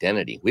find our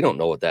identity. We don't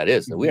know what that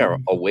is. We are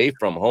away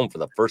from home for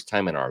the first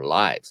time in our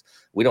lives.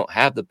 We don't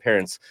have the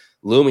parents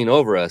looming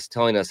over us,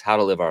 telling us how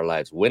to live our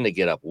lives, when to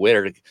get up,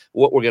 what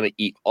we're going to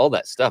eat, all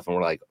that stuff. And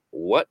we're like,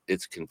 what?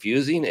 It's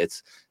confusing.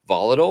 It's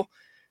volatile.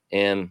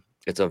 And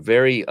it's a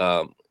very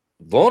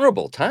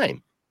vulnerable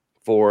time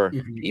for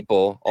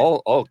people,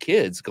 all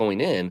kids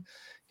going in.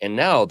 And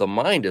now the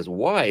mind is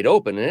wide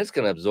open, and it's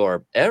going to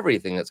absorb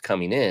everything that's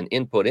coming in,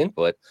 input.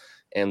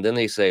 And then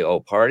they say, oh,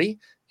 party.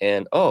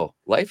 And, oh,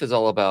 life is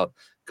all about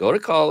go to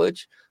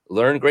college,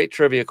 learn great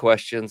trivia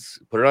questions,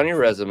 put it on your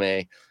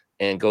resume,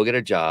 and go get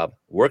a job,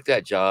 work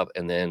that job,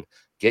 and then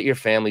get your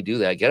family, do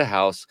that, get a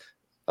house,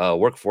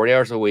 work 40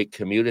 hours a week,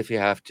 commute if you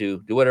have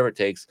to, do whatever it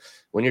takes.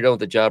 When you're done with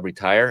the job,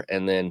 retire,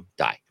 and then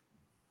die.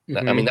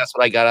 I mean, that's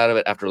what I got out of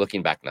it after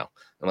looking back now.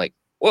 I'm like,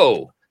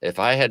 whoa. If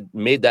I had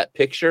made that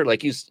picture,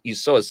 like you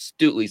so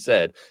astutely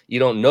said, you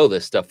don't know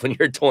this stuff when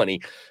you're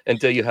 20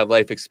 until you have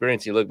life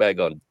experience. You look back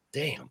going,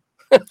 damn.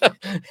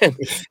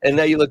 and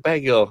now you look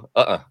back, you go,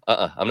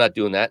 I'm not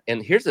doing that.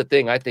 And here's the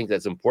thing I think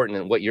that's important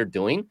in what you're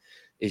doing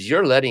is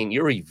you're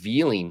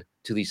revealing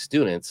to these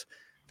students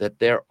that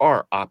there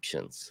are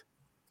options.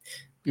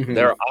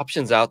 There are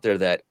options out there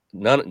that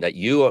none that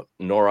you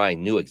nor I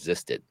knew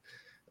existed.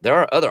 There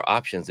are other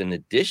options in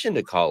addition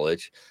to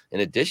college, in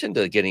addition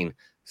to getting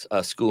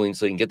schooling,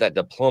 so you can get that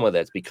diploma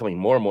that's becoming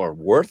more and more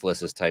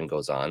worthless as time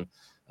goes on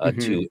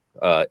to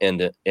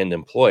end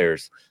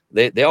employers.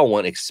 They all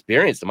want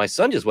experience. My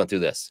son just went through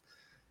this.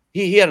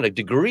 He had a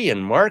degree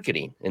in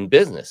marketing and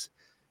business,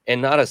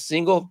 and not a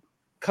single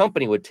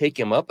company would take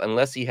him up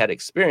unless he had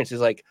experience. He's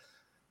like,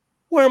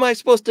 where am I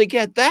supposed to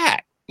get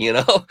that?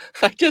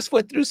 I just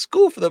went through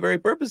school for the very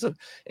purpose of,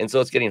 and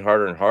so it's getting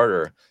harder and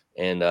harder.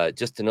 And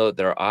just to know that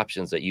there are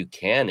options that you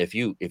can, if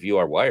you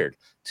are wired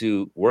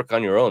to work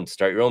on your own,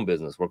 start your own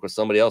business, work with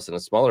somebody else in a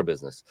smaller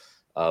business.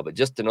 But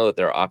just to know that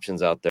there are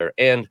options out there,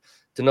 and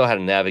to know how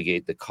to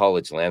navigate the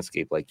college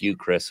landscape like you,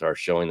 Chris, are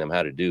showing them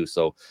how to do.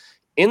 So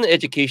in the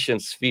education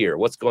sphere,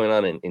 what's going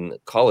on in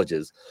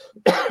colleges?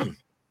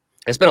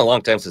 It's been a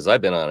long time since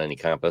I've been on any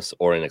campus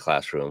or in a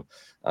classroom.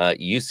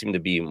 You seem to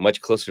be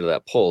much closer to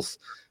that pulse.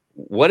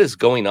 What is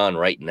going on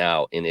right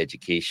now in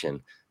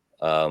education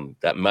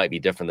that might be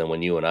different than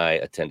when you and I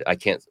attended?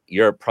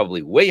 You're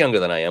probably way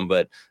younger than I am,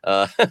 but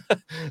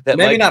that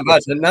maybe not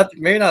much,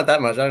 maybe not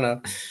that much. I don't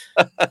know.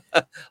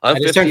 I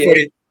just turned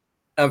 40.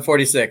 I'm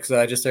 46,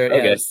 so I just started.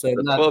 Okay. Yeah, so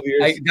 12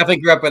 years. I definitely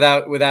grew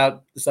up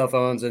without cell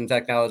phones and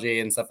technology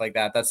and stuff like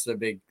that. That's a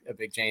big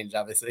change,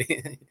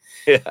 obviously.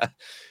 Yeah.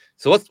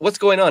 So what's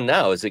going on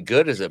now? Is it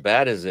good? Is it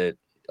bad? Is it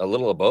a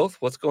little of both?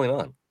 What's going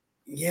on?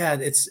 Yeah,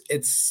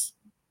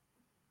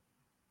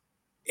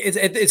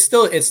 I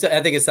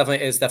think it's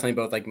definitely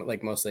both,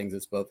 like most things,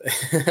 it's both.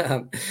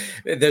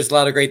 There's a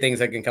lot of great things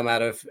that can come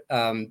out of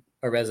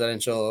a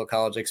residential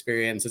college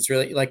experience. It's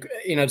really like,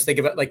 just think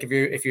about, like,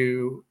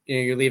 you're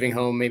leaving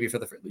home, maybe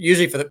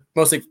usually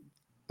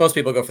most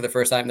people go for the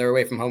first time. They're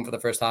away from home for the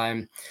first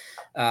time,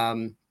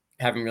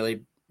 haven't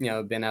really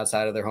been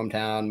outside of their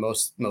hometown,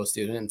 most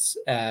students,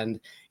 and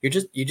you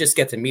just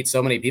get to meet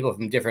so many people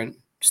from different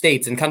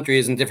states and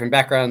countries and different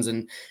backgrounds,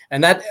 and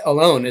that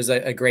alone is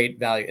a great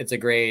value. It's a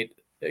great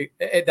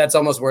that's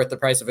almost worth the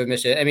price of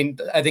admission. I mean,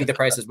 I think the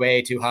price is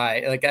way too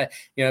high. Like,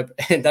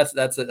 that's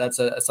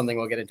something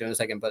we'll get into in a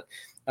second. But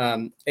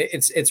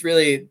it's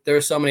really, there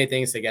are so many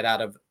things to get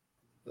out of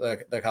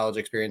the college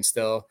experience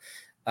still,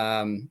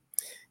 and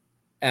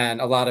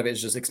a lot of it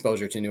is just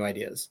exposure to new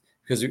ideas,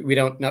 because we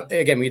don't know.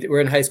 Again,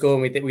 we're in high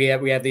school, and we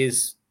have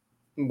these,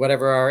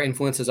 whatever our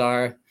influences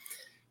are,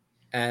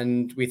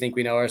 and we think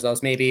we know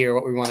ourselves maybe, or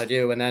what we want to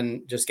do. And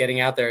then just getting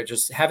out there,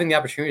 just having the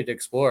opportunity to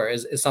explore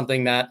is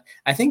something that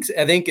I think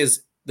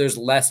is, there's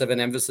less of an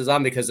emphasis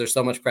on, because there's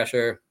so much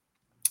pressure,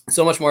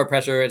 so much more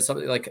pressure. It's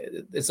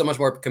so much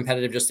more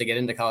competitive just to get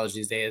into college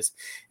these days.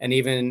 And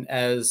even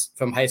as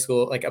from high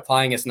school, like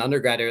applying as an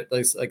undergraduate,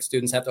 like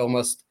students have to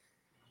almost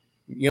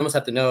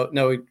have to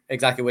know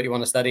exactly what you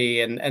want to study.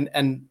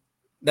 And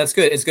that's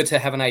good. It's good to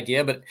have an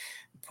idea, but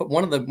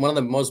one of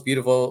the most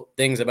beautiful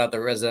things about the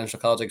residential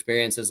college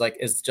experience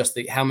is just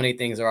how many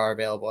things there are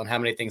available and how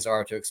many things there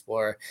are to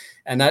explore.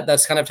 And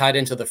that's kind of tied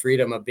into the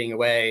freedom of being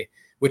away,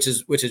 which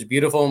is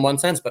beautiful in one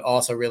sense, but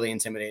also really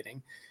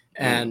intimidating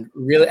and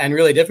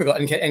really difficult,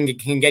 and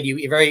can get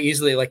you very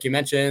easily, like you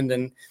mentioned,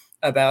 and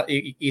about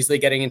easily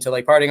getting into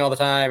like partying all the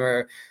time,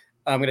 or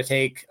I'm going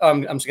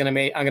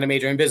to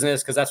major in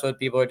business because that's what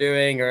people are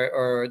doing,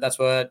 or that's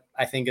what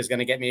I think is going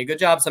to get me a good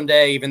job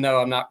someday, even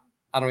though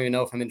I don't even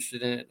know if I'm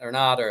interested in it or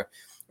not,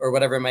 or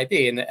whatever it might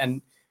be.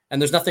 And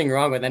there's nothing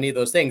wrong with any of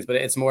those things, but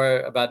it's more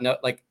about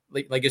like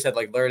you said,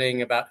 like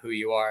learning about who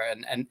you are,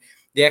 and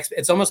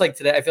it's almost like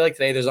today. I feel like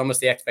today there's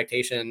almost the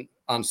expectation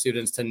on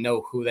students to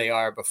know who they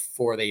are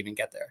before they even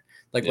get there,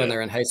 like when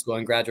they're in high school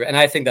and graduate. And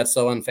I think that's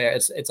so unfair.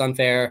 It's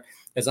unfair.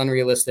 It's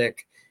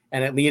unrealistic.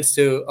 And it leads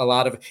to a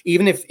lot of,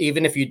 even if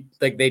you,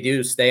 like, they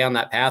do stay on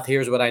that path,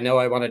 here's what I know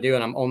I want to do,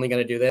 and I'm only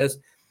going to do this,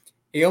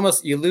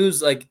 you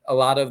lose like a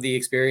lot of the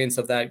experience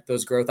of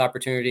those growth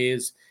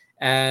opportunities.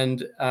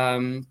 And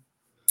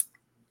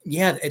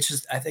it's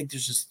just, I think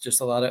there's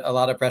just a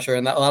lot of pressure,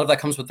 and a lot of that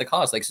comes with the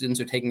cost. Like, students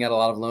are taking out a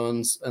lot of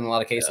loans in a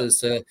lot of cases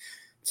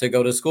to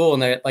go to school,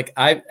 and they're like,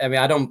 I mean,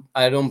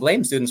 I don't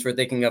blame students for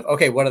thinking of,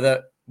 okay,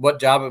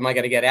 what job am I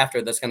going to get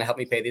after that's going to help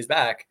me pay these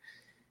back?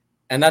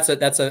 And that's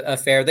a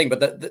fair thing,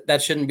 but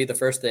that shouldn't be the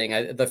first thing.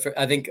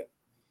 I think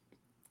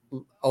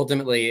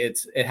ultimately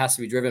it has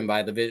to be driven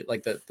by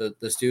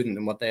the student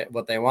and what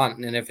they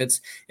want. And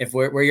if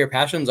where your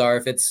passions are,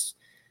 if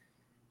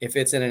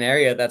it's in an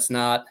area that's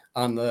not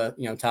on the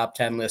top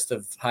 10 list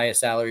of highest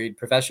salaried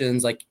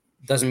professions, like,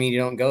 doesn't mean you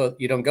don't go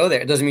there.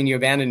 It doesn't mean you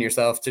abandon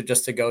yourself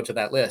to go to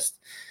that list.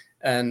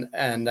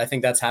 And I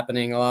think that's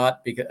happening a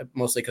lot,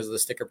 mostly because of the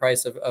sticker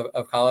price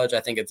of college. I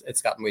think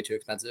it's gotten way too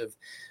expensive.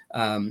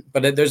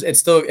 But it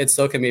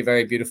still can be a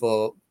very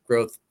beautiful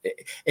growth.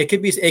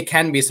 It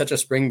can be such a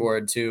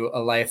springboard to a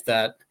life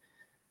that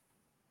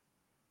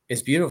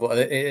is beautiful.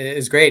 It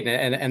is great.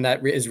 And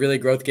that is really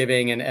growth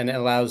giving, and it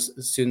allows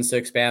students to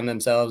expand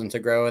themselves and to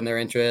grow in their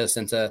interests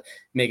and to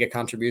make a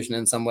contribution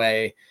in some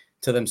way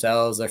to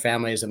themselves, their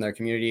families, and their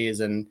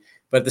communities.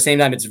 But at the same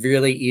time, it's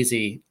really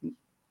easy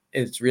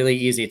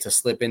to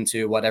slip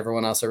into what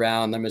everyone else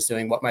around them is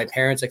doing, what my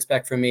parents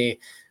expect from me,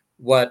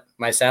 what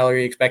my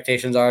salary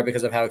expectations are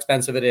because of how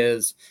expensive it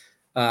is,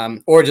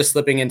 or just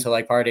slipping into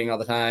like partying all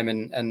the time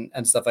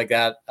and stuff like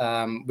that,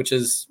 which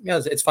is,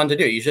 it's fun to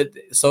do.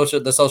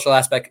 The social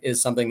aspect is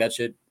something that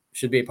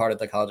should be a part of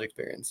the college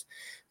experience.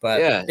 But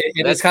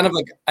it is kind of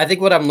like, I think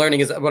what I'm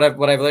learning is what I've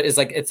learned is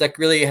like, it's like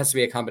really has to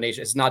be a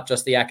combination. It's not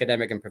just the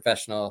academic and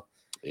professional.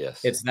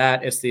 Yes. It's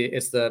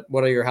the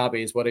what are your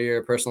hobbies? What are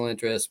your personal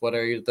interests? What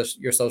are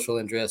your social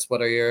interests?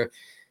 What are your,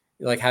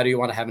 like, how do you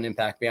want to have an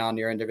impact beyond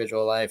your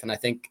individual life? And I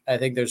think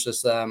there's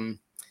just a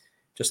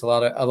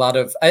lot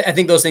of I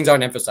think those things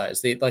aren't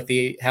emphasized.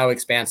 How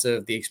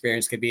expansive the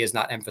experience could be is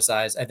not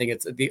emphasized. I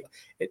think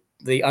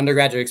the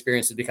undergraduate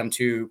experience has become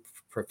too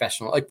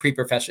professional, like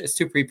pre-professional. It's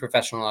too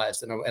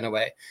pre-professionalized in a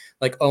way,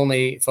 like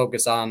only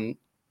focus on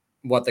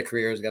what the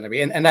career is going to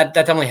be. And that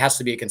definitely has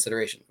to be a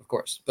consideration, of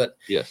course, but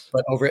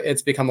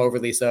it's become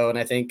overly so. And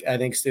I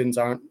think students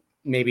aren't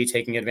maybe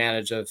taking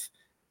advantage of,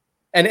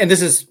 and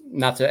this is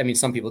not to, I mean,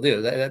 some people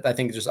do. I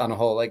think just on a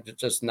whole, like,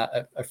 just not,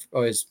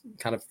 always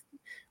kind of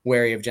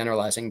wary of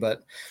generalizing,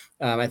 but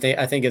I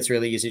think it's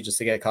really easy just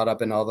to get caught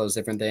up in all those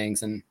different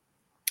things and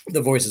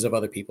the voices of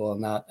other people,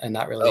 and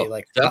not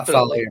really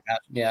follow your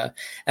passion. Yeah.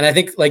 And I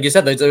think, like you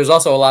said, there's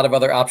also a lot of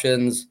other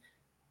options.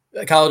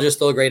 College is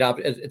still a great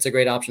option. It's a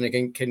great option.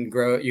 It can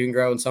grow. You can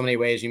grow in so many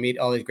ways. You meet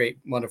all these great,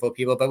 wonderful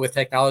people, but with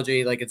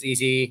technology, like, it's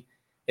easy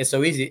it's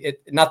so easy.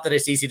 Not that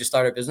it's easy to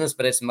start a business,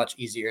 but it's much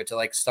easier to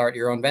like start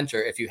your own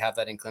venture if you have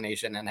that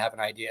inclination and have an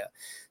idea.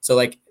 So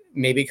like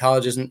maybe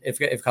college isn't, if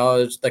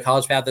the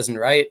college path isn't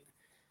right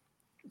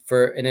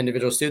for an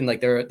individual student,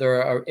 like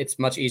there are, it's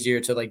much easier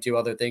to like do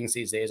other things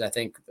these days, I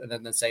think,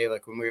 than say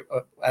like when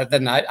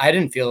then I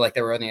didn't feel like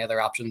there were any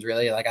other options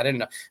really. Like I didn't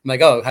know, I'm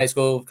like, oh, high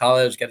school,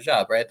 college, get a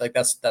job, right? Like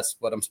that's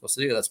what I'm supposed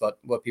to do. That's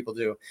what people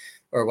do,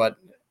 or what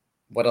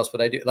else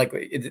would I do? Like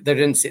there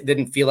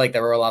didn't feel like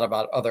there were a lot of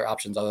other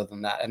options other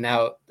than that. And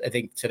now I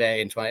think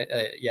today in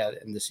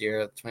in this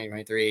year,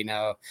 2023,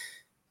 now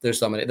there's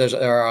so many,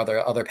 there are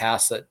other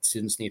paths that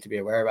students need to be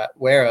aware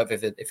of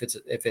if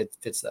it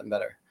fits them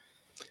better.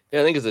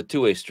 Yeah, I think it's a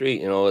two-way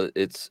street.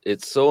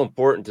 It's so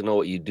important to know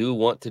what you do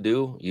want to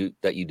do,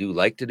 that you do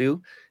like to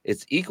do.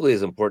 It's equally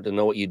as important to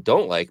know what you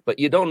don't like, but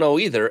you don't know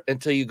either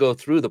until you go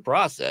through the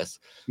process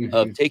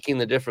of Mm-hmm. taking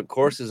the different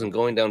courses and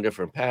going down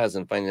different paths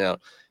and finding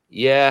out,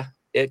 yeah,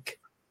 ick,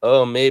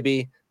 oh,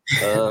 maybe,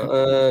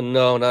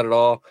 no, not at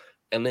all.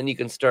 And then you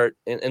can start,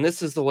 and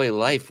this is the way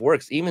life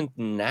works. Even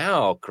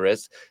now,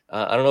 Chris,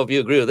 I don't know if you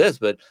agree with this,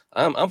 but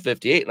I'm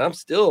 58 and I'm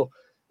still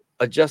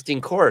adjusting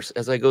course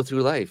as I go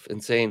through life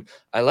and saying,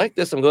 I like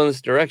this, I'm going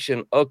this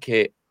direction.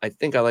 Okay, I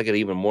think I like it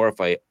even more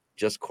if I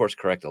just course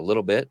correct a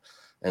little bit.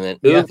 And then,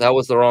 ooh, Yeah. that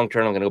was the wrong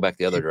turn. I'm going to go back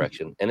the other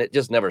direction. And it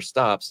just never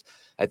stops.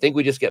 I think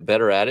we just get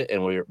better at it,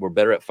 and we're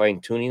better at fine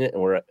tuning it,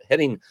 and we're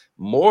heading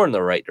more in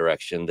the right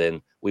direction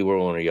than we were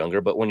when we were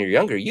younger. But when you're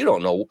younger, you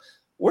don't know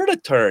where to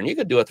turn. You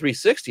could do a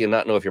 360 and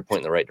not know if you're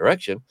pointing the right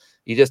direction.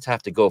 You just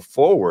have to go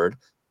forward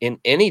in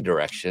any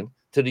direction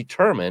to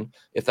determine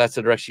if that's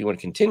the direction you want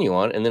to continue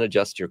on, and then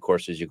adjust your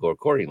course as you go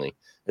accordingly.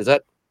 Does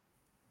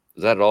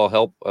that all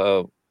help?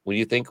 What do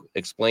you think?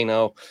 Explain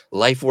how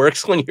life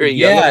works when you're a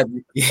Yeah,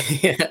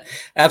 youngin'? yeah,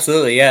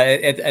 absolutely.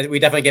 Yeah, we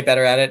definitely get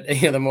better at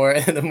it. The more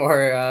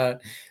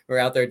we're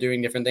out there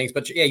doing different things.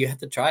 But yeah, you have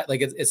to try it.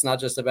 Like it's not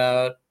just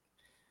about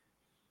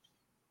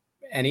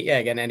I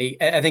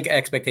think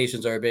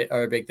expectations are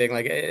a big thing.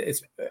 Like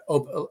it's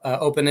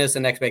openness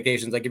and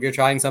expectations. Like if you're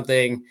trying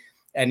something,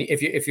 and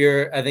if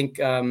you're I think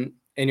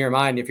in your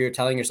mind, if you're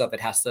telling yourself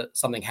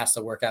something has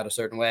to work out a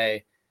certain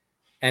way,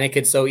 and it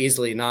could so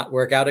easily not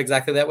work out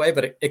exactly that way,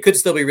 but it could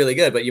still be really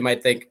good. But you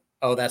might think,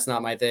 oh, that's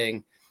not my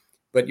thing.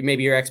 But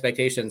maybe your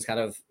expectations kind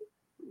of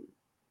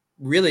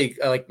really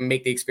like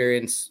make the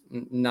experience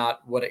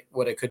not what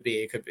it could be.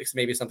 It could be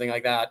maybe something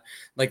like that,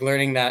 like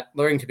learning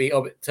to be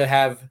open to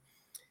have,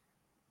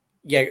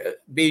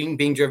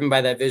 being driven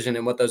by that vision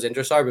and what those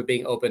interests are, but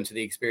being open to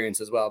the experience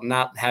as well,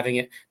 not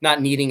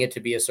needing it to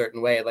be a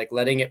certain way, like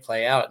letting it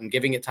play out and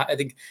giving it time. I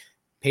think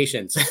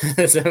patience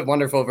is a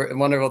wonderful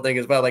thing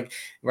as well. Like,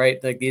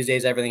 right. Like these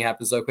days, everything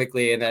happens so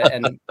quickly, and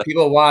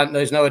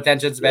there's no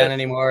attention span Yes.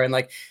 anymore. And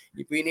like,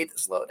 we need to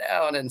slow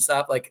down and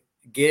stop, like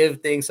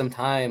give things some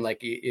time.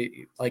 Like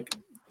like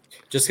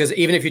just because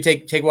even if you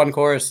take one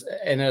course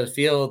in a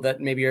field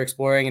that maybe you're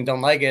exploring and don't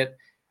like it,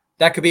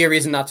 that could be a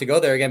reason not to go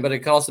there again. But it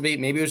could also be,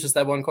 maybe it was just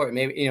that one course.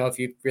 Maybe, if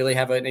you really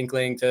have an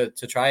inkling to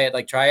try it,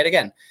 like try it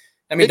again.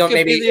 I mean, It could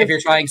maybe be if the you're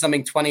trying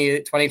something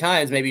 20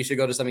 times, maybe you should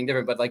go to something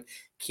different, but like,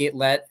 can't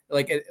let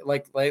like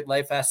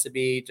life has to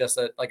be just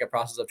a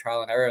process of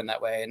trial and error in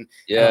that way. And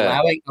yeah.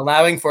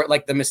 allowing for it,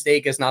 like the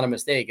mistake is not a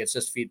mistake. It's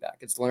just feedback.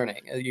 It's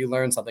learning. You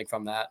learn something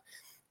from that.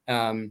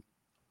 Um,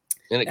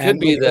 And it could and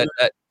be that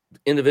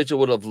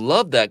individual would have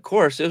loved that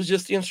course. It was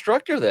just the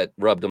instructor that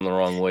rubbed them the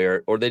wrong way,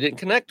 or they didn't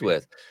connect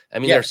with. I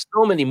mean, yeah, there's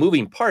so many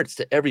moving parts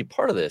to every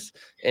part of this.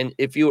 And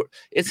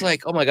it's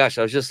like, oh my gosh,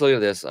 I was just looking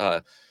at this.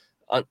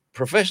 On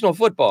professional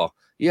football,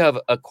 you have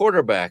a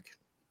quarterback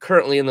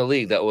currently in the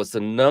league that was the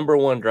number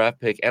one draft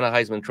pick and a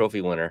Heisman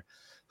Trophy winner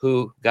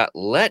who got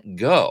let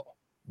go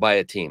by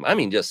a team. I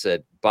mean, just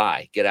said,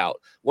 bye, get out.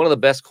 One of the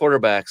best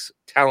quarterbacks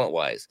talent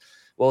wise.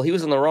 Well, he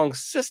was in the wrong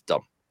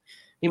system.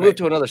 He moved right.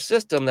 to another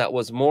system that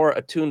was more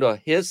attuned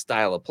to his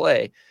style of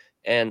play,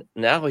 and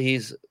now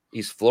he's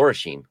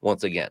flourishing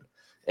once again.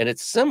 And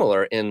it's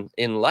similar in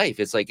life.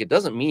 It's like, it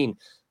doesn't mean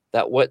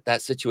that what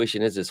that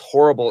situation is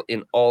horrible,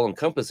 in all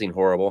encompassing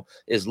horrible.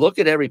 Is look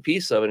at every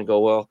piece of it and go,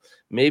 well,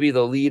 maybe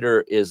the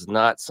leader is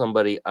not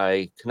somebody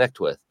I connect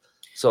with.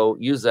 So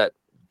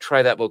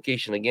try that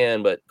vocation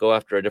again, but go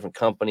after a different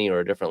company or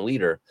a different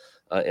leader.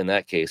 In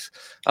that case,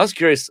 I was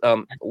curious,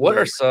 what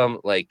are Absolutely. some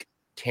like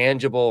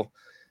tangible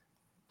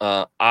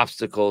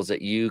obstacles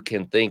that you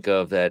can think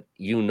of, that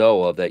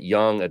that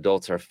young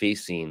adults are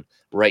facing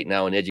right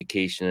now in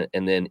education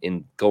and then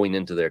in going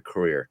into their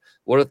career?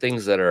 What are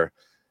things that are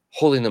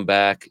holding them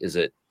back? Is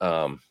it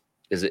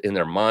in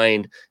their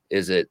mind?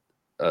 Is it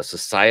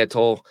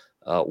societal?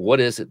 What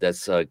is it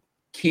that's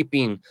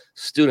keeping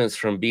students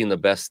from being the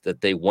best that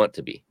they want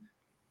to be?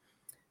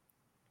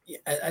 Yeah,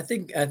 I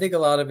think a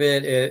lot of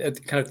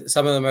it kind of,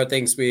 some of them are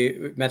things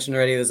we mentioned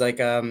already. There's like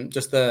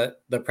just the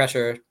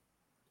pressure,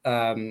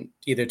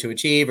 either to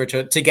achieve or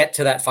to get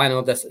to that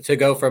final, to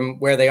go from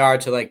where they are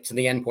to like to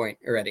the end point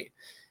already,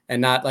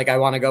 and not like, I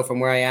want to go from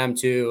where I am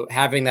to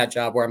having that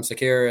job where I'm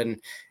secure and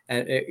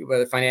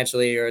whether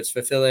financially or it's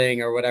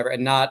fulfilling or whatever,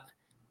 and not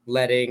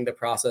letting the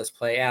process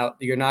play out.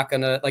 You're not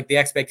going to like the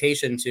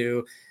expectation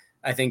to,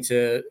 I think,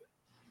 to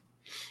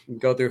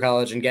go through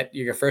college and get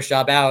your first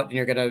job out and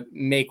you're going to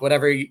make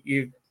whatever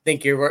you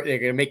think you're going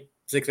to make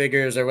 6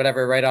 figures or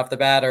whatever right off the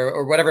bat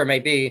or whatever it may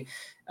be.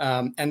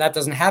 And that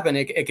doesn't happen.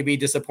 It could be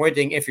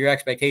disappointing if your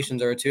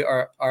expectations are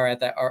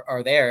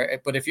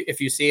there. But if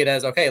you see it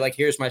as, okay, like,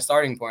 here's my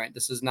starting point.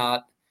 This is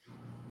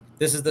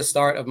the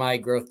start of my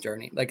growth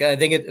journey. Like, I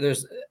think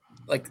there's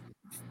like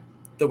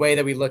the way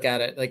that we look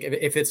at it. Like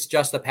if it's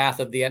just a path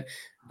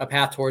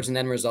towards an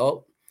end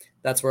result,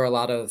 that's where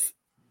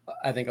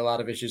I think a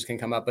lot of issues can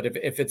come up. But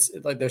if it's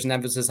like there's an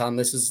emphasis on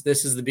this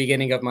is the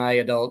beginning of my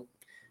adult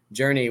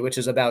journey, which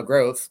is about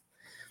growth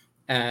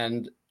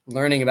and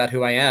learning about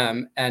who I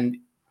am. And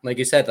like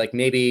you said, like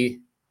maybe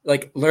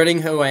like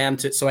learning who I am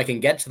so I can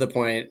get to the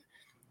point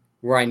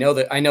where I know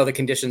the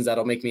conditions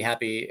that'll make me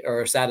happy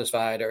or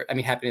satisfied, or I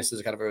mean, happiness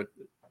is kind of a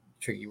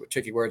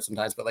tricky word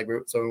sometimes, but like,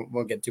 so we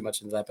won't get too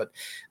much into that, but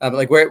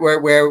like where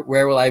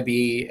will I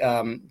be,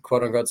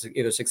 quote unquote,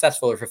 either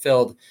successful or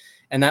fulfilled?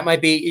 And that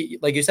might be,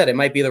 like you said, it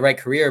might be the right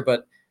career,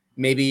 but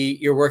maybe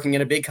you're working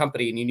in a big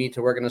company and you need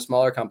to work in a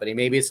smaller company.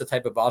 Maybe it's the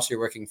type of boss you're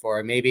working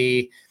for.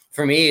 Maybe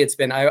for me, it's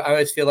been, I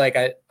always feel like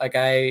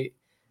I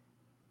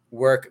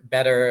work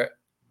better,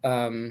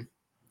 or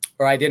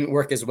I didn't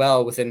work as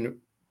well within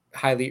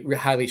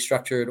highly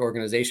structured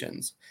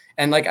organizations.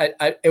 And like,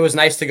 it was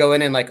nice to go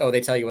in and like, oh, they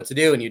tell you what to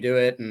do and you do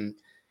it. And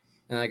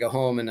I go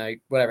home and I,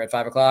 whatever, at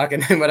 5 o'clock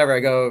and then whatever I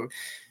go,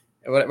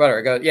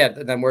 yeah,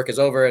 then work is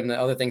over and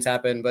other things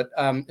happen. But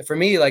for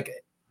me, like,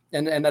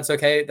 and that's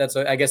okay.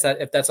 I guess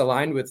that if that's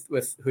aligned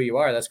with who you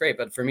are, that's great.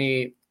 But for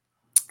me,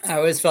 I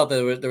always felt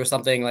that there was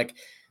something like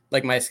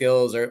my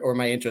skills or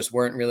my interests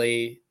weren't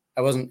really,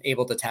 I wasn't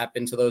able to tap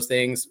into those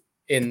things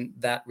in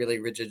that really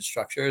rigid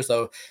structure.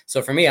 So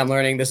for me, I'm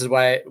learning, this is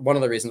why, one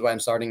of the reasons why I'm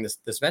starting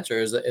this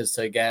venture is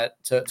to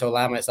get to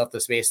allow myself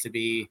the space to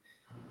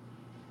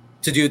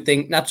do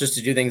things, not just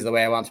to do things the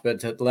way I want to, but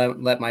to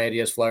let my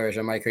ideas flourish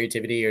or my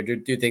creativity or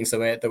do things the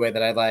way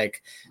that I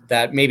like,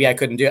 that maybe I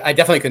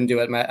definitely couldn't do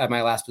it at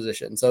my last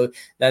position. So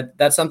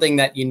that's something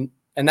that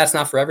and that's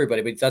not for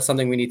everybody, but that's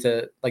something we need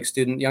to, like,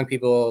 young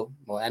people,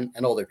 well, and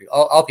older people,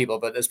 all people,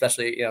 but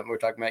especially, we're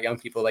talking about young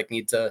people, like,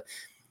 need to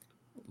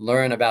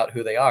learn about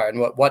who they are and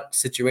what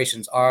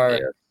situations are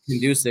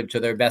conducive to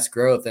their best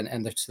growth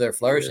and to their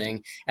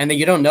flourishing. And that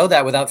you don't know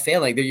that without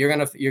failing, that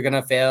you're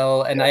gonna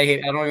fail. And I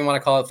don't even want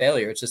to call it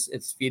failure.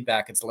 It's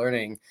feedback, it's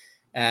learning.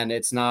 And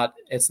it's not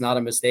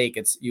a mistake.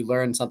 It's, you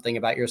learn something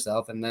about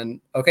yourself and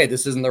then, okay,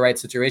 this isn't the right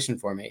situation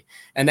for me.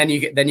 And then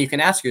you can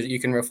ask you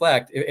can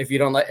reflect. If you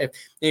don't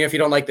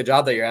like the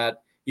job that you're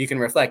at, you can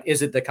reflect.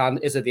 Is it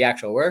the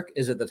actual work?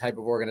 Is it the type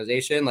of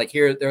organization? Like,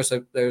 there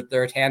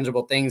are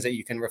tangible things that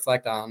you can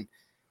reflect on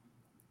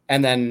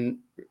and then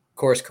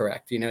course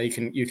correct.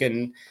 You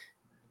can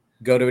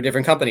go to a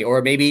different company,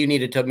 or maybe you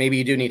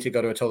do need to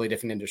go to a totally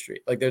different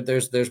industry. Like,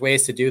 there's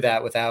ways to do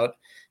that without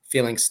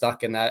feeling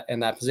stuck in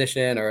that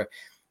position. Or,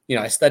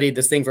 I studied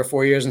this thing for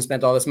 4 years and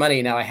spent all this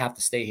money. Now I have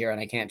to stay here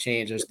and I can't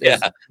change. There's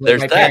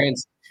my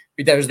parents.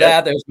 There's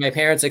my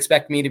parents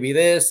expect me to be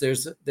this.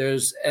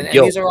 And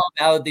these are all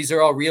valid. These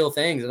are all real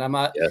things. And I'm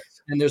not,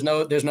 and there's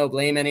no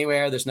blame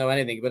anywhere. There's no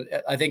anything,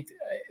 but I think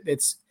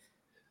it's,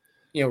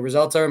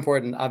 results are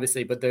important,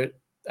 obviously, but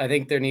I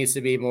think there needs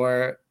to be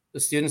more, the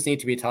students need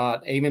to be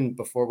taught even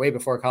way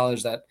before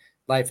college, that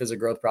life is a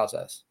growth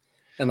process.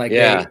 And like,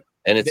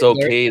 and it's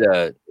okay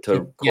to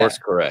course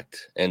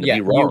correct and to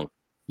be wrong.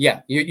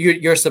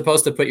 You're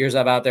supposed to put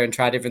yourself out there and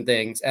try different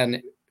things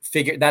and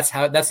figure, that's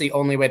the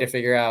only way to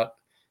figure out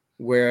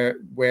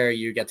where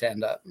you get to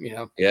end up,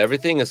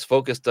 everything is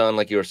focused on,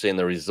 like you were saying,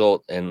 the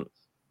result, and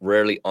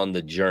rarely on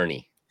the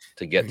journey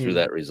to get through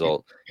that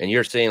result. And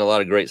you're saying a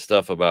lot of great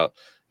stuff about,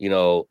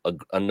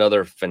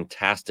 another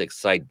fantastic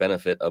side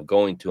benefit of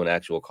going to an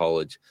actual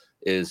college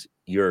is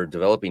you're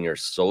developing your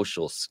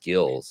social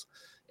skills,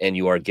 and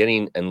you are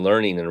getting and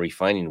learning and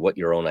refining what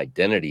your own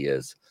identity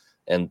is.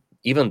 And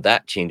even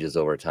that changes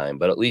over time,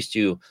 but at least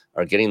you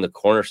are getting the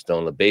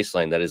cornerstone, the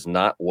baseline. That is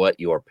not what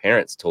your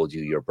parents told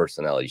you your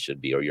personality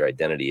should be or your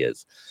identity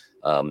is.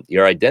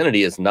 Your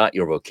identity is not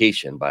your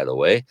vocation, by the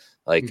way.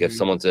 Like, if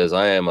someone says,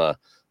 I am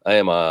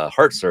a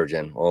heart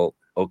surgeon, well,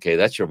 okay,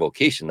 that's your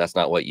vocation. That's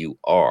not what you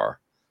are.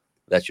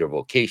 That's your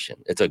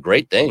vocation. It's a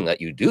great thing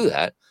that you do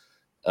that,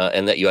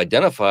 and that you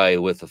identify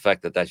with the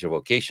fact that that's your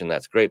vocation.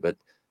 That's great. But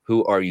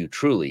who are you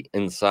truly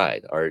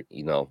inside?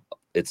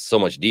 It's so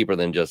much deeper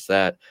than just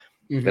that.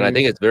 And I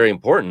think it's very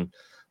important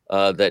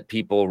that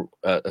people,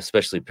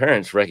 especially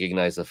parents,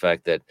 recognize the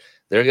fact that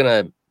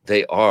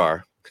they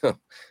are,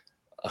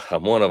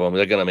 I'm one of them,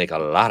 they're going to make a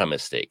lot of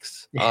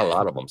mistakes, a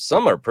lot of them.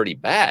 Some are pretty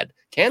bad,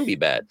 can be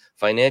bad,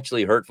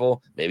 financially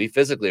hurtful, maybe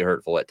physically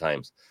hurtful at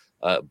times.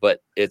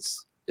 But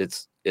it's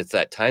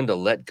that time to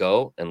let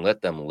go and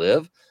let them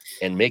live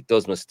and make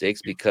those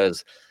mistakes,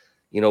 because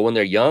when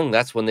they're young,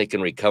 that's when they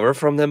can recover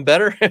from them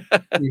better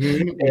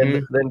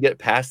and then get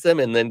past them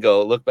and then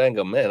look back and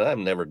go, man,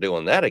 I'm never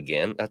doing that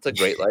again. That's a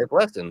great life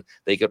lesson.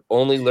 They could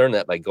only learn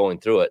that by going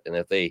through it. And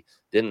if they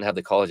didn't have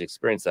the college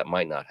experience, that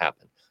might not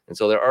happen. And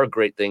so there are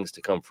great things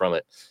to come from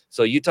it.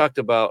 So you talked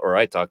about, or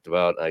I talked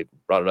about, I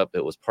brought it up,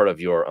 it was part of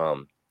your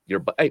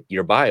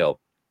bio.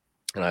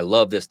 And I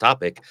love this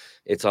topic.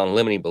 It's on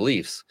limiting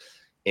beliefs.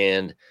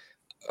 And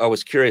I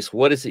was curious,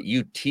 what is it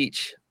you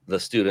teach the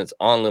students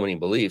on limiting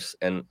beliefs,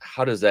 and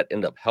how does that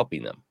end up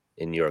helping them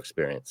in your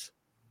experience?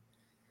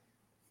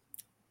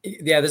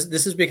 Yeah,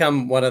 this has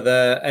become one of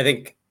the, I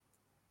think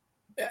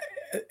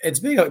it's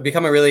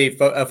become a really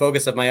a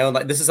focus of my own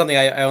life. This is something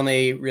I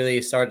only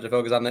really started to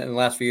focus on in the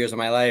last few years of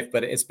my life,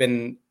 but it's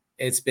been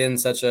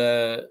such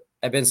a,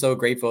 I've been so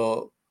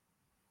grateful.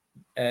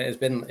 It's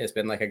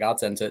been like a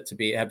godsend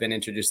to have been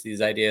introduced to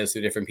these ideas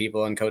through different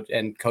people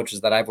and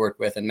coaches that I've worked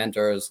with and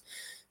mentors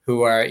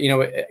who are,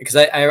 because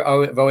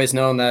I've always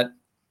known that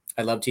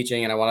I love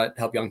teaching and I want to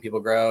help young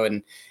people grow.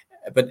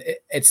 But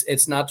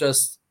it's not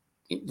just,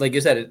 like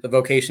you said, the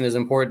vocation is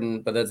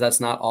important, but that's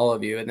not all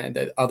of you. And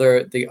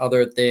the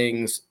other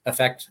things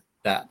affect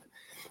that.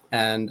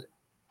 And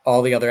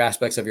all the other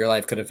aspects of your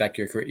life could affect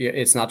your career.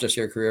 It's not just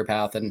your career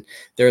path. And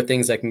there are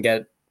things that can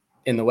get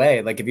in the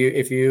way. Like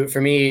if you,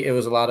 for me, it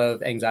was a lot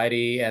of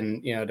anxiety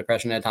and,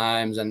 depression at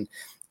times. And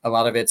a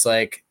lot of it's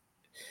like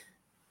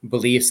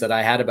beliefs that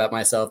I had about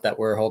myself that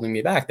were holding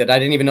me back, that I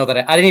didn't even know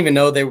I didn't even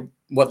know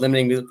what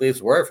limiting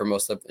beliefs were for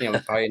most of,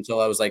 probably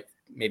until I was like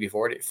maybe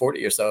 40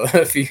 or so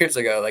a few years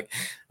ago. Like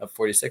I'm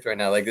 46 right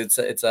now. Like it's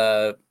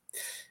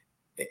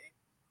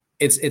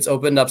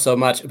opened up so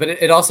much, but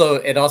it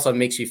also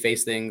makes you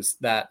face things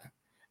that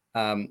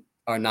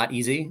are not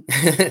easy.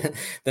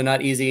 They're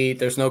not easy.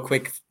 There's no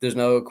quick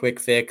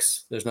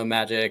fix. There's no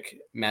magic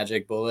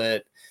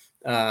bullet.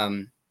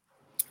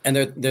 And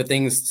they're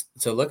things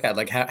to look at,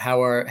 like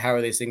how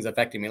are these things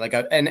affecting me? Like,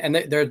 and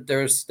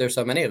there's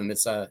so many of them.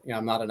 It's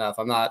I'm not enough.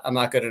 I'm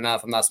not good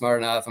enough. I'm not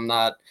smart enough. I'm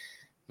not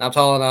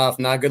tall enough.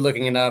 I'm not good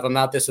looking enough. I'm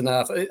not this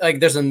enough. Like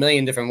there's a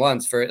million different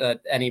ones for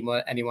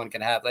anyone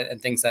can have,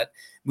 and things that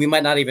we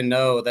might not even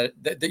know that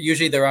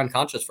usually they're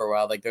unconscious for a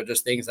while. Like they're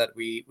just things that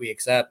we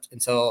accept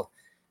until,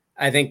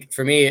 I think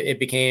for me it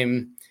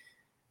became,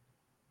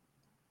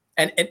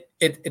 and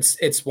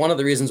it's one of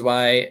the reasons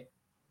why.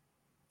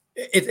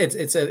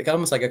 It's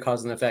almost like a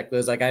cause and effect. It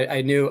was like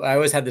I knew I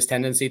always had this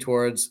tendency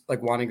towards like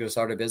wanting to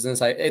start a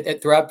business.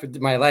 Throughout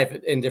my life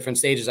in different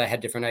stages, I had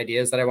different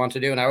ideas that I wanted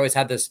to do, and I always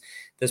had this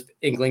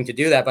inkling to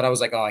do that. But I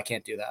was like, oh, I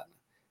can't do that.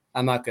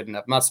 I'm not good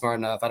enough. I'm not smart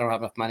enough. I don't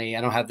have enough money.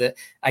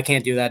 I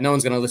can't do that. No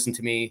one's going to listen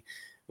to me.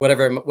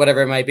 Whatever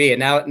it might be. And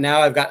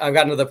now I've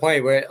gotten to the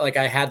point where like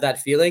I had that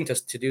feeling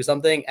to do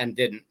something and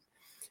didn't.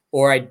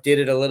 Or I did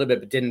it a little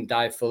bit, but didn't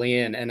dive fully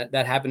in. And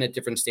that happened at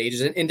different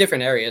stages in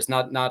different areas,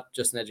 not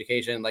just in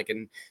education. Like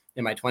in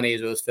my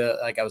 20s, it was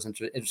like I was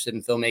interested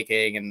in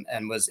filmmaking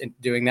and was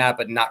doing that,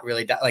 but not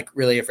really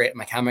really afraid. I'm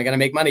like, how am I going to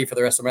make money for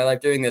the rest of my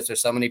life doing this? There's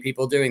so many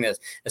people doing this,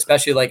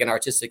 especially like in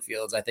artistic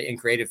fields. I think in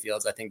creative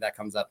fields, I think that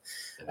comes up.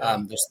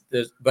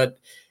 But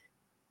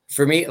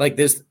for me, like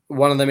this,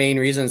 one of the main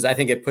reasons I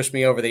think it pushed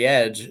me over the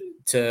edge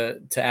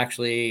to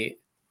actually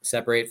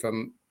separate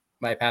from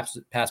my past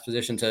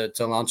position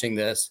to launching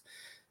this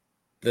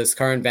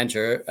current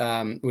venture,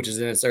 which is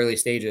in its early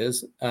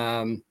stages,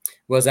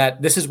 was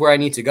that this is where I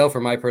need to go for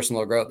my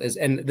personal growth.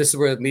 And this is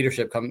where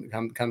leadership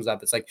comes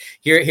up. It's like,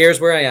 here's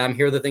where I am.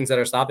 Here are the things that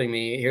are stopping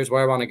me. Here's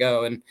where I want to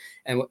go.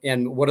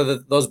 And what are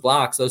those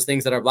blocks? Those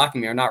things that are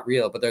blocking me are not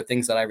real, but they're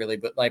things that I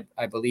really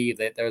I believe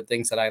that they're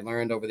things that I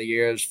learned over the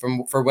years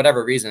for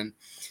whatever reason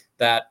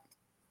that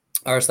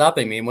are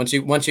stopping me. And once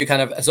you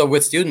kind of, so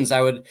with students,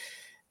 I would,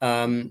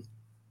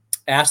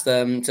 ask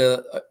them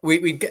to,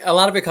 we a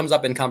lot of it comes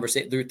up in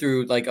conversation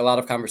through like a lot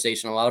of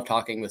conversation, a lot of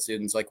talking with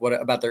students, like what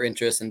about their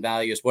interests and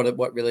values,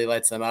 what really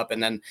lights them up,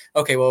 and then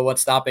okay, well,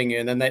 what's stopping you?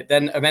 And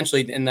then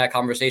eventually in that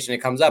conversation it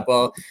comes up,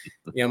 well,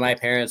 my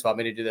parents want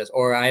me to do this,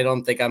 or I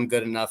don't think I'm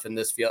good enough in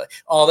this field.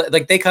 All that,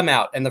 like they come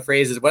out, and the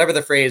phrase is whatever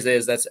the phrase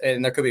is,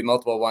 and there could be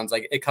multiple ones,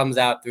 like it comes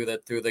out through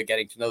the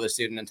getting to know the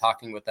student and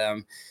talking with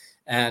them.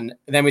 And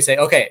then we say,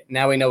 okay,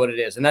 now we know what it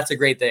is. And that's a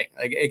great thing.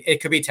 Like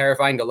it could be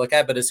terrifying to look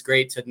at, but it's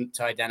great to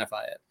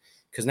identify it,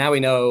 because now we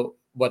know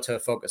what to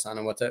focus on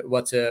and what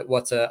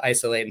to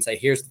isolate and say,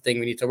 here's the thing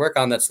we need to work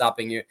on that's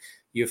stopping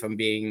you from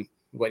being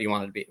what you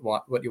want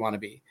to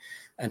be,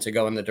 and to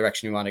go in the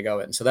direction you want to go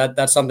in. So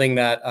that's something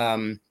that,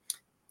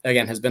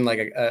 again, has been like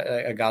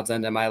a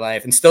godsend in my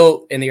life, and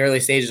still in the early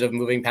stages of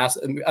moving past,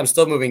 I'm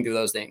still moving through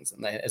those things.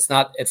 And it's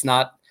not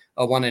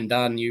a one and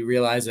done. You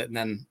realize it and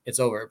then it's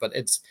over, but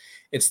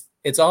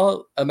it's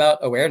all about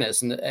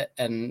awareness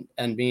and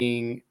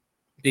being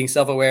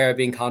self-aware,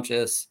 being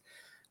conscious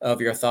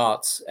of your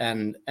thoughts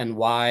and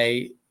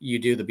why you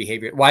do the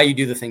behavior, why you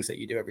do the things that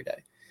you do every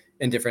day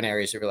in different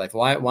areas of your life.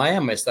 Why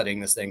am I studying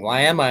this thing?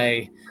 Why am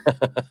I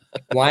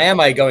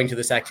going to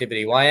this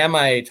activity? Why am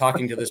I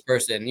talking to this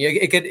person?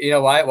 It could,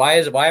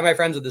 why am I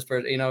friends with this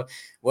person?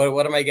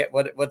 What am I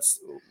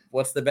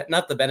what's the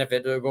not the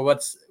benefit, but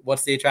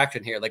what's the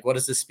attraction here? Like, what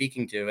is this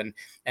speaking to?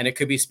 And it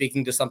could be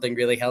speaking to something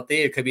really healthy.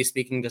 It could be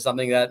speaking to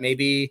something that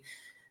maybe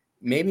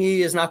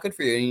is not good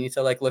for you. And you need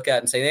to like look at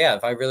and say, yeah,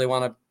 if I really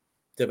want to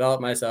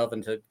develop myself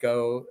and to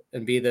go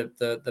and be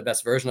the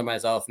best version of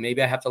myself,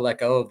 maybe I have to let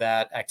go of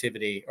that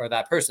activity or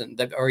that person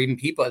or even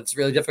people. It's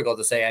really difficult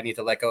to say I need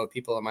to let go of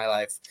people in my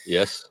life.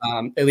 Yes.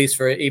 At least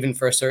for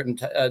a certain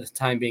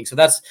time being. So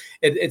that's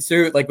it's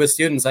through, like, with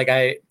students, like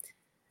I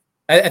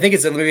think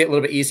it's a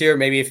little bit easier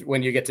maybe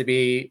when you get to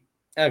be,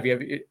 if you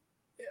have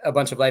a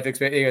bunch of life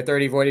experience,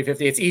 30, 40,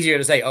 50, it's easier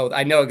to say, oh,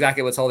 I know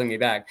exactly what's holding me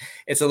back.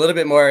 It's a little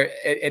bit more,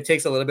 it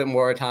takes a little bit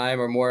more time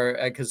or more,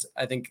 because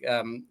I think,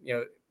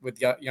 with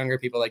younger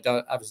people, like,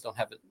 obviously don't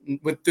have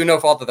it through no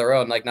fault of their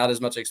own, like not as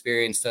much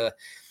experience to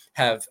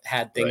have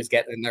had things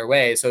get in their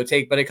way. So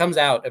but it comes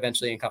out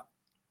eventually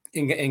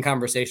in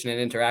conversation and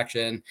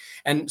interaction.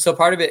 And so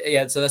part of it,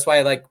 yeah. So that's why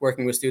I like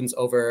working with students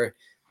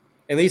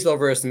at least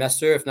over a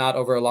semester, if not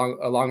over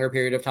a longer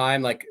period of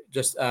time, like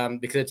just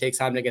because it takes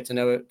time to get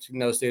to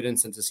know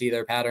students and to see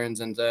their patterns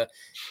and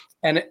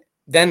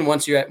then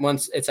once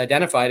it's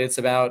identified, it's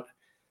about,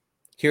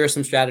 here are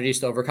some strategies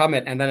to overcome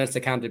it, and then it's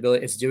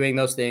accountability. It's doing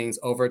those things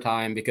over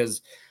time,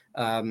 because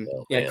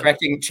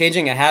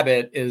changing a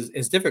habit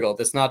is difficult.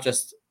 It's not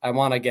just I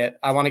want to get.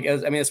 I mean,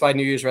 that's why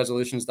New Year's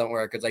resolutions don't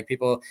work. It's like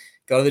people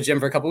go to the gym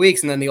for a couple of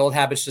weeks and then the old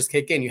habits just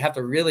kick in. You have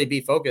to really be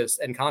focused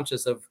and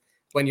conscious of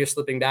when you're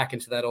slipping back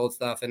into that old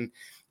stuff and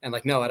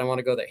like, no, I don't want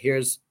to go there.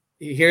 Here's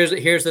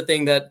the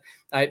thing that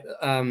I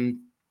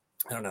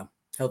don't know.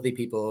 Healthy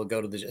people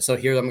go to the gym. So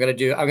here I'm gonna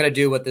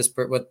do what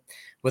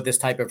this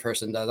type of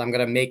person does. I'm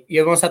gonna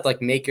you almost have to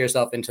like make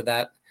yourself into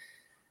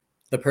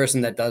the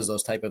person that does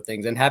those type of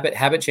things. And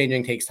habit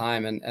changing takes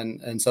time,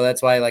 and so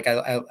that's why, like,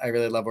 I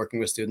really love working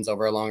with students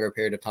over a longer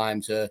period of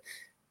time to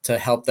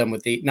help them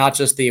with not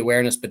just the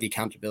awareness but the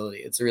accountability.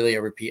 It's really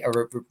a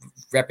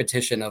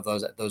repetition of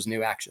those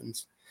new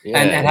actions. Yeah.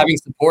 And having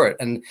support,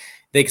 and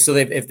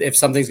if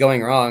something's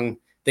going wrong,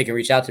 they can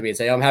reach out to me and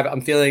say,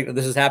 I'm feeling that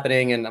this is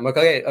happening, and I'm like,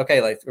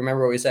 okay, like,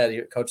 remember what we said,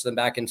 you coach them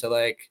back into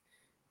like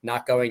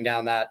not going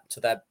down that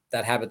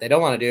habit they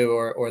don't want to do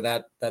or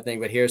that thing,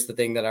 but here's the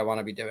thing that I want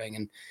to be doing.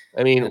 And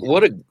I mean,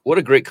 what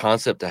a great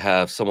concept to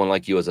have someone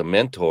like you as a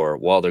mentor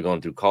while they're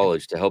going through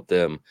college to help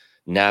them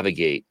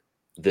navigate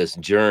this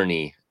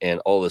journey and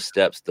all the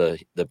steps, the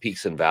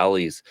peaks and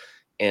valleys.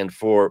 And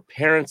for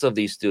parents of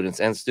these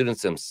students and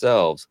students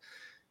themselves,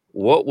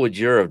 what would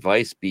your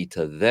advice be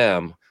to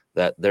them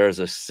that there's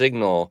a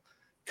signal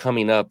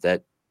coming up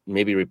that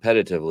maybe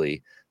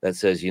repetitively that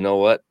says, you know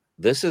what,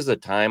 this is a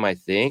time I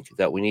think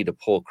that we need to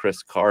pull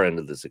Chris Carr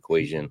into this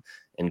equation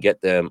and get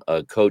them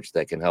a coach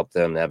that can help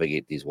them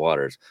navigate these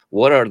waters?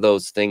 What are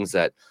those things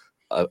that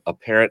a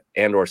parent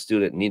and or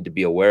student need to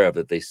be aware of,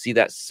 that they see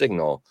that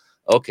signal?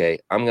 Okay,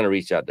 I'm going to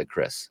reach out to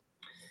Chris.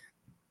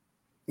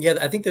 Yeah,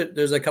 I think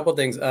there's a couple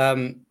things.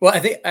 Well, I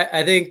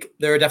think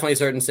there are definitely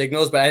certain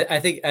signals, but I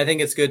think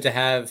it's good to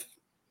have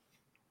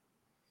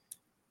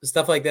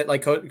stuff like that,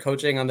 like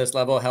coaching on this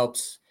level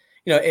helps.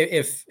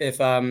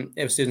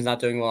 If students not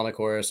doing well on a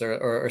course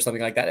or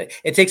something like that,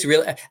 it takes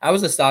real. I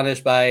was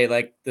astonished by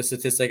like the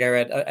statistic I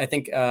read. I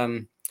think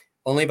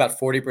only about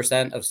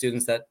 40% of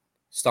students that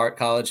start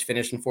college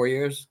finish in 4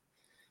 years.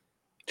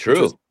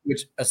 True,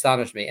 which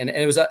astonished me, and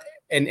it was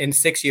in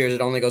 6 years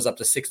it only goes up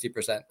to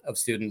 60% of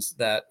students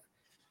that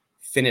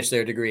finish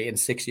their degree in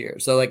 6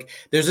 years. So like,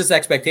 there's this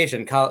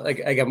expectation. Like,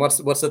 again, what's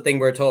the thing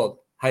we're told?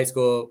 High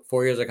school,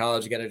 4 years of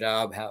college, get a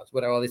job, house,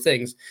 whatever, all these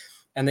things.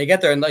 And they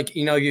get there, and like,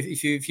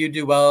 if you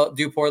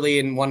do poorly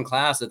in one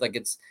class, it's like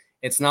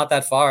it's not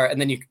that far, and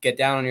then you get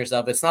down on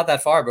yourself. It's not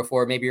that far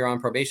before maybe you're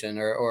on probation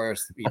or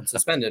even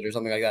suspended or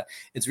something like that.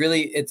 It's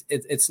really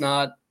it's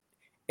not.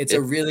 It's a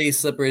really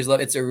slippery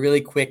slope. It's a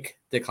really quick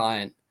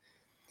decline,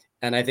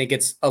 and I think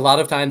it's a lot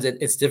of times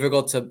it's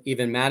difficult to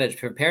even manage.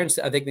 For parents,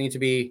 I think they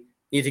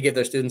need to give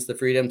their students the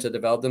freedom to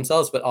develop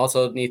themselves, but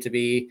also need to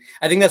be,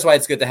 I think that's why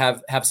it's good to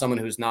have someone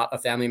who's not a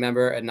family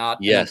member and not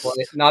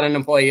an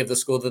employee of the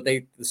school that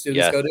the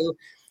students go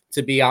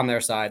to be on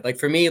their side. Like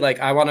for me, like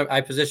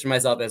I position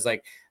myself as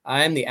like,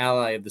 I am the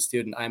ally of the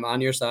student. I'm on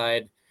your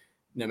side,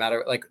 no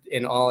matter, like,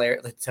 in all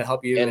areas, to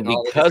help you. And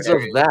because of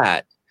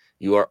that,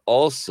 you are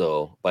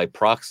also by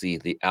proxy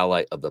the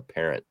ally of the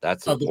parent.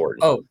 That's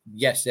important.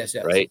 Yes.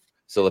 Right.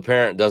 So the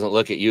parent doesn't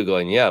look at you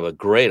going, yeah, but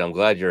great, I'm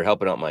glad you're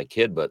helping out my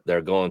kid, but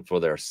they're going for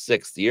their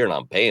 6th year and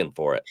I'm paying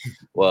for it.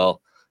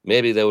 Well,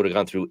 maybe they would have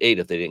gone through 8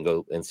 if they didn't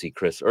go and see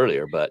Chris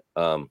earlier. But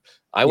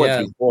I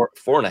went through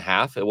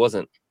 4.5. It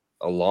wasn't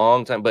a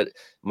long time, but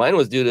mine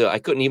was due to I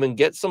couldn't even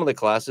get some of the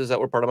classes that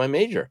were part of my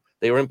major.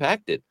 They were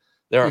impacted.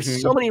 There are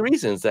so many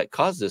reasons that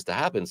caused this to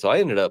happen. So I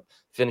ended up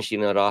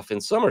finishing it off in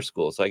summer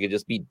school so I could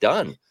just be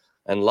done.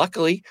 And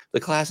luckily, the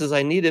classes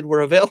I needed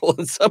were available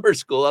in summer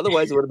school.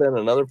 Otherwise, it would have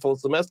been another full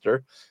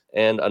semester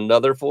and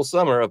another full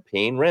summer of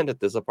paying rent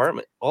at this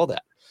apartment, all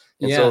that.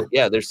 And so,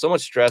 there's so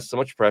much stress, so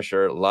much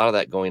pressure, a lot of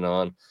that going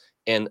on.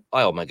 And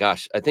oh my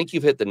gosh, I think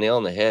you've hit the nail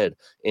on the head.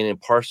 An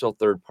impartial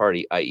third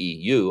party, i.e.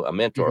 you, a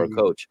mentor or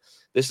coach.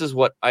 This is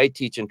what I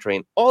teach and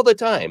train all the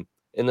time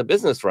in the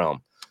business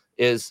realm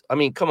is, I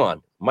mean, come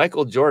on,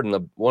 Michael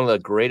Jordan, one of the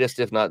greatest,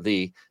 if not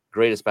the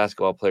greatest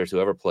basketball players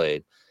who ever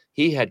played.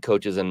 He had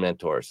coaches and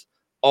mentors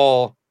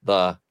all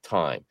the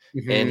time.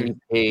 And he Mhm.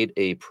 paid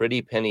a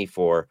pretty penny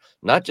for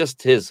not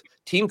just his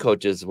team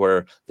coaches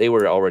where they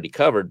were already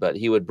covered, but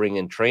he would bring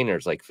in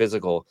trainers like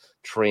physical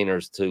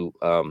trainers to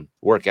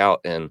work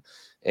out and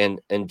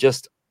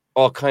just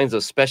all kinds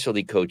of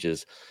specialty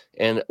coaches.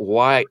 And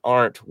why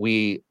aren't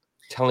we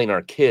telling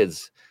our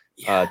kids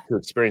Yeah. to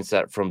experience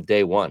that from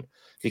day one?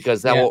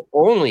 Because that Yeah. will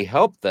only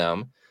help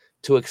them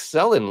to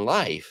excel in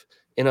life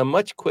in a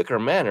much quicker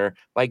manner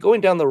by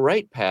going down the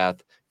right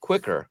path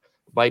quicker,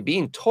 by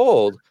being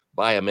told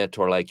by a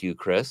mentor like you,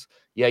 Chris,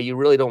 yeah, you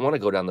really don't want to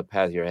go down the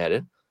path you're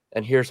headed.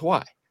 And here's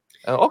why.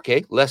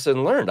 Okay,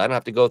 lesson learned. I don't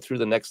have to go through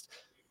the next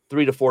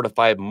 3 to 4 to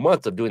 5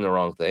 months of doing the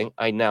wrong thing.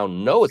 I now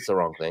know it's the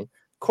wrong thing.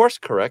 Course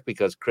correct,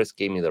 because Chris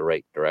gave me the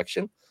right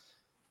direction.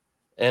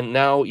 And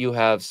now you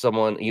have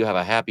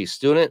a happy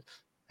student,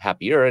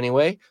 happier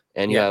anyway,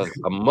 and you Yeah. have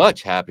a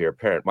much happier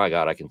parent. My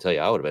God, I can tell you,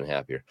 I would have been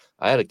happier.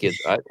 I had 2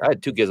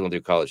 kids that went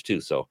through college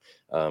too. So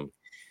um,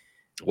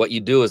 what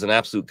you do is an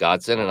absolute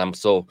godsend, and I'm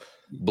so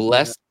Yeah.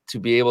 blessed to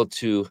be able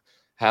to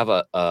have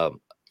a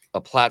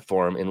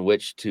platform in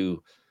which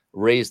to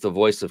raise the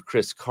voice of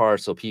Chris Carr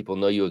so people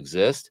know you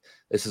exist.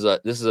 This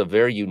is a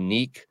very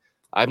unique.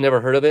 I've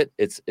never heard of it.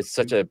 It's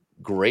such a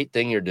great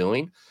thing you're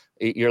doing.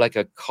 You're like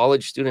a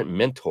college student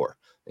mentor.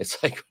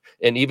 It's like,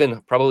 and even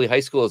probably high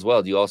school as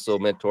well. Do you also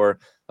mentor?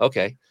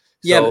 Okay,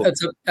 Yeah, so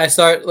so I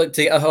start like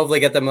to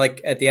hopefully get them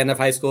like at the end of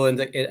high school and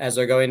as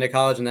they're going to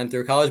college and then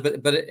through college.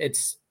 But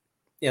it's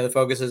the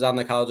focus is on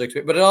the college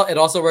experience. But it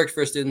also works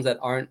for students that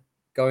aren't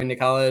going to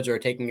college or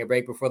taking a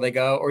break before they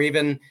go, or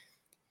even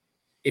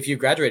if you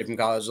graduated from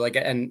college, like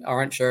and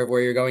aren't sure of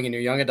where you're going in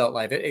your young adult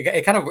life.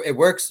 It kind of it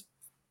works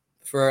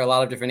for a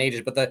lot of different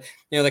ages, but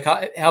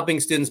helping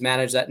students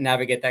manage that,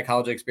 navigate that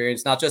college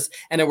experience, not just,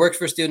 and it works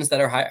for students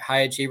that are high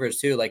achievers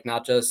too, like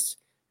not just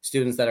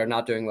students that are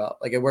not doing well.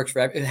 Like it works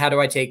for how do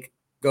I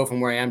go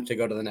from where I am to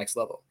go to the next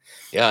level.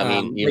 yeah, I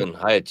mean, Like even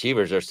high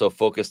achievers are so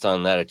focused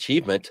on that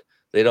achievement,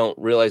 they don't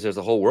realize there's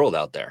a whole world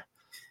out there.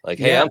 Like,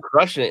 hey, yeah, I'm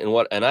crushing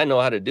it and I know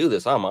how to do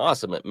this. I'm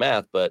awesome at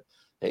math, but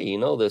hey,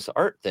 this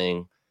art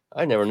thing,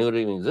 I never knew it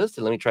even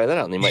existed. Let me try that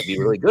out. And they might be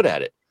really good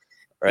at it,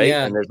 right?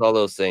 yeah, And there's all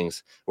those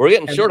things. We're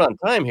getting and then, short on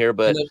time here, and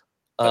but then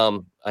uh,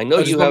 I know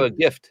just you have one. a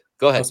gift.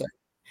 Go Oh, ahead. sorry.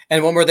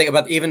 And one more thing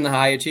about even the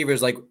high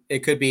achievers, like it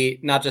could be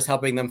not just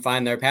helping them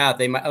find their path.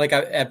 They might, like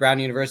at Brown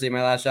University,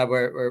 my last job,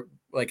 where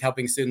like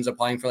helping students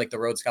applying for like the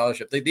Rhodes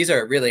Scholarship. Like, these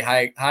are really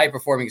high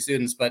performing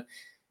students, but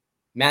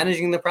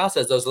managing the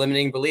process, those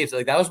limiting beliefs,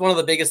 like that was one of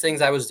the biggest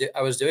things I was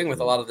doing with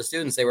a Mm, lot of the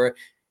students. It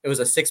was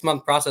a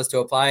 6-month process to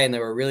apply, and they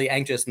were really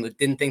anxious and they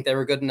didn't think they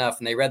were good enough.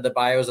 And they read the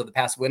bios of the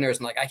past winners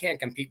and like, I can't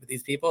compete with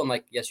these people. I'm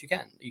like, yes, you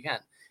can. You can.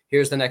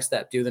 Here's the next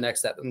step. Do the next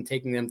step, and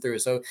taking them through.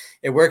 So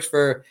it works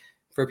for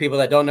people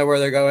that don't know where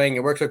they're going.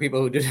 It works for people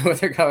who do know where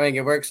they're going.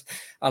 It works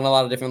on a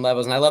lot of different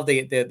levels. And I love the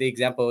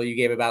example you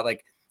gave about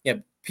like,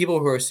 people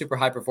who are super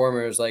high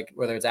performers, like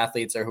whether it's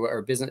athletes or who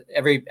are business,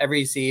 every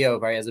CEO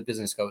probably has a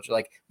business coach.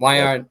 Like, why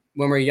yep. aren't,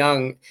 when we're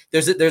young,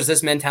 there's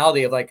this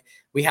mentality of like,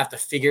 we have to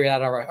figure it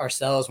out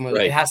ourselves. When it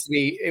Right. has to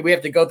be, we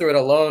have to go through it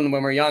alone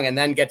when we're young and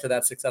then get to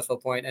that successful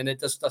point. And it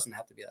just doesn't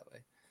have to be that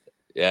way.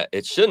 Yeah,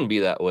 it shouldn't be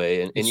that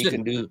way. And, It and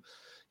shouldn't.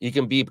 you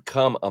can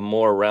become a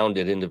more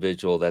rounded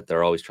individual that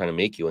they're always trying to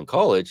make you in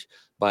college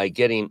by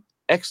getting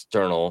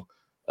external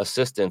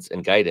assistance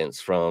and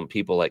guidance from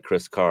people like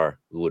Chris Carr,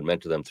 who would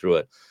mentor them through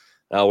it.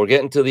 Now we're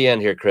getting to the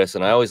end here, Chris,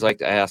 and I always like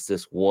to ask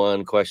this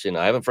one question.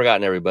 I haven't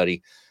forgotten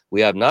everybody. We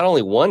have not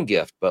only one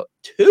gift, but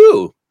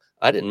two.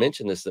 I didn't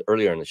mention this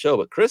earlier in the show,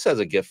 but Chris has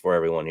a gift for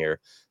everyone here.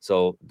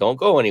 So don't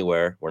go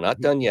anywhere. We're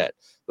not done yet.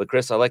 But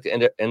Chris, I like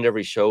to end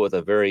every show with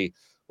a very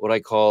what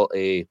I call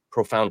a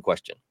profound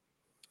question.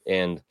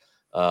 And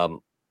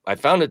I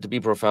found it to be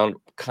profound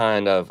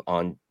kind of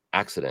on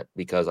accident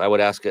because I would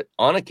ask it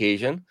on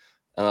occasion.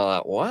 And I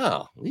thought,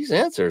 wow, these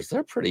answers,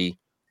 they're pretty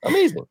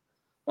amazing.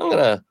 I'm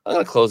gonna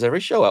close every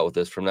show out with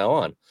this from now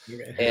on.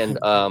 Okay. And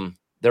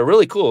they're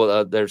really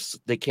cool.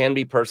 They can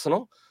be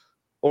personal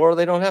or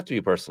they don't have to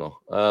be personal,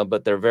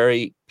 but they're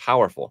very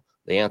powerful.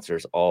 The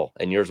answers all,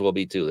 and yours will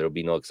be too. There will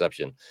be no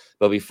exception.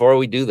 But before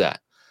we do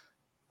that,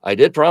 I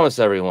did promise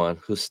everyone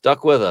who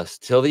stuck with us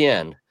till the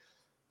end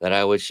that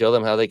I would show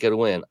them how they could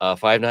win a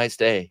 5-night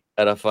stay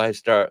at a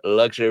 5-star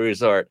luxury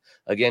resort.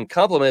 Again,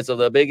 compliments of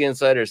the Big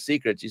Insider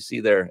Secrets. You see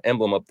their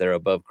emblem up there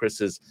above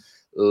Chris's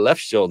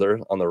left shoulder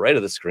on the right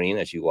of the screen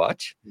as you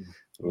watch.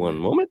 One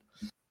moment.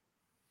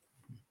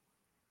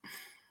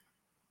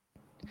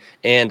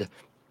 And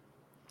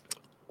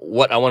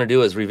what I want to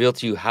do is reveal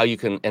to you how you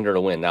can enter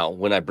to win. Now,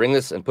 when I bring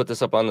this and put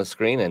this up on the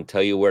screen and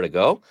tell you where to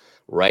go,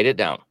 write it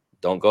down.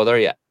 Don't go there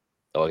yet.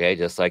 Okay,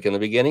 just like in the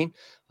beginning,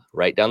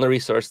 write down the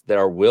resource.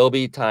 There will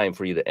be time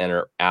for you to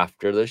enter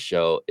after the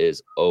show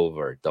is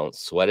over. Don't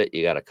sweat it.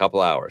 You got a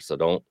couple hours, so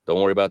don't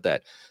worry about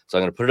that. So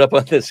I'm going to put it up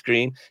on the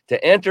screen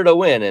to enter to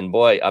win. And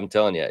boy, I'm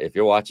telling you, if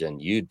you're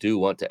watching, you do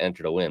want to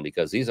enter to win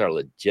because these are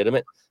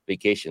legitimate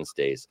vacation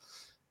stays.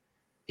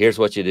 Here's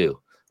what you do.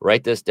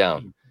 Write this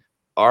down.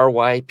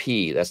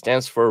 RYP, that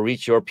stands for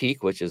Reach Your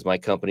Peak, which is my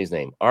company's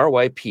name.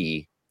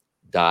 RYP.im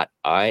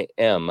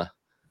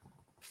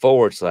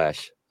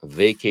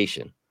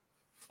 /vacation,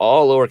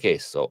 all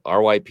lowercase. So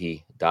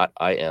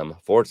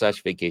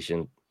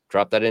ryp.im/vacation.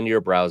 Drop that into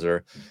your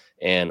browser,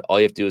 and all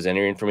you have to do is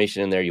enter your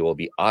information in there. You will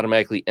be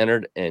automatically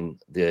entered,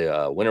 and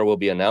the winner will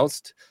be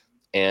announced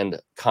and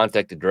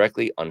contacted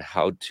directly on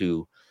how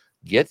to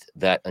get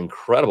that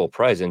incredible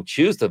prize and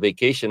choose the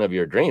vacation of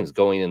your dreams,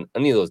 going in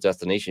any of those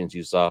destinations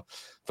you saw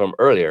from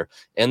earlier.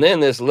 And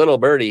then this little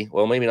birdie,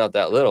 well, maybe not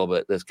that little,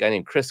 but this guy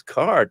named Chris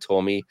Carr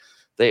told me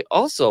they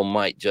also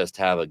might just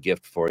have a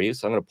gift for you.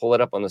 So I'm going to pull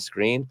it up on the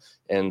screen.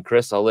 And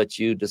Chris, I'll let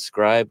you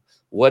describe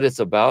what it's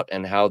about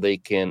and how they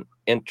can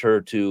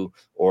enter to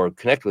or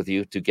connect with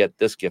you to get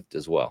this gift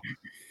as well.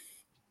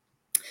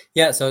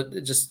 Yeah, so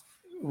just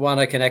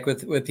want to connect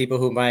with people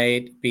who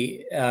might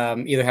be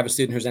either have a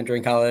student who's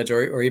entering college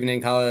or even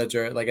in college,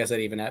 or like I said,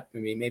 even at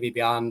maybe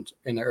beyond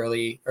in the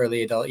early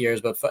adult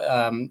years, but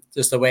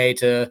just a way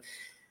to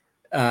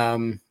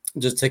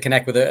just to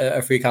connect with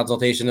a free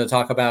consultation to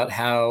talk about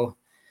how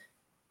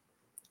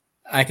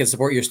I can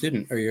support your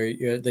student or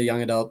the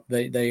young adult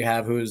that you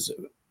have who's,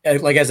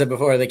 like I said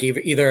before, like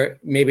either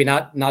maybe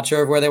not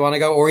sure of where they want to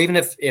go, or even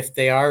if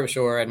they are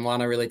sure and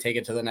want to really take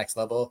it to the next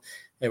level,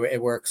 it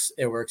works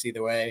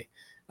either way.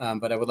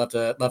 But I would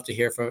love to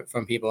hear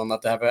from people and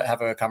love to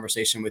have a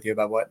conversation with you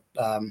about what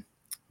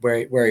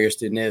where your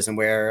student is and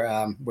where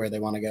they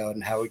want to go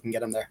and how we can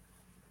get them there.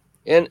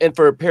 And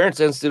for parents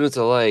and students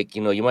alike,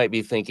 you might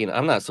be thinking,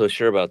 I'm not so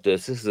sure about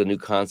this. This is a new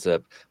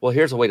concept. Well,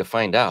 here's a way to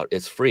find out.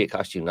 It's free. It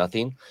costs you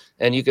nothing.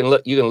 And you can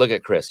look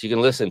at Chris. You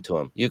can listen to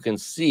him. You can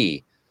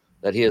see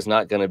that he is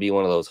not going to be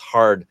one of those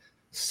hard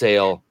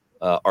sale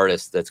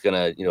artists that's going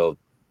to,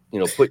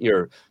 put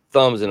your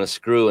thumbs in a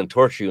screw and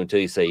torture you until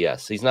you say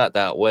yes. He's not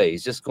that way.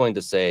 He's just going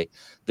to say,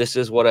 this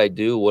is what I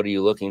do. What are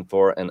you looking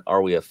for? And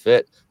are we a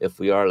fit? If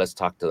we are, let's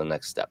talk to the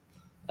next step.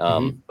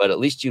 But at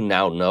least you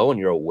now know and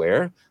you're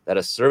aware that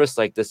a service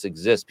like this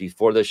exists.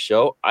 Before this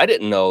show, I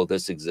didn't know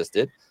this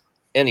existed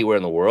anywhere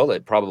in the world.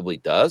 It probably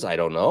does. I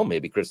don't know.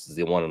 Maybe Chris is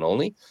the one and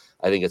only.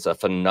 I think it's a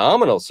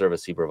phenomenal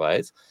service he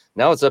provides.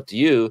 Now it's up to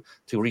you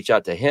to reach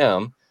out to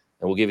him,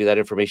 and we'll give you that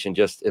information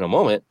just in a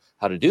moment,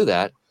 how to do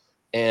that.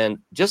 And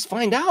just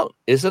find out,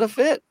 is it a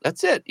fit?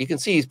 That's it. You can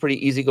see he's a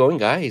pretty easygoing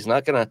guy. He's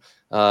not gonna,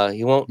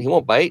 he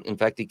won't bite. In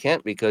fact, he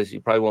can't, because you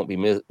probably won't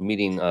be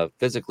meeting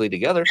physically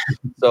together.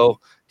 So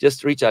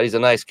just reach out. He's a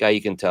nice guy,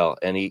 you can tell,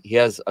 and he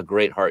has a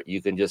great heart.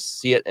 You can just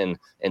see it and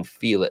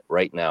feel it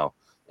right now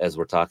as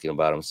we're talking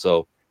about him.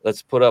 So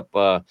let's put up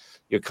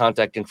your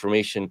contact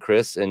information,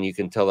 Chris, and you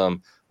can tell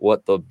them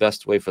what the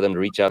best way for them to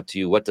reach out to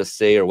you, what to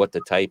say or what to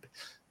type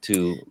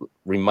to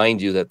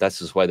remind you that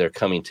this is why they're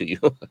coming to you.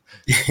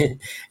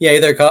 Yeah,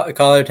 either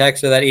call or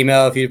text or that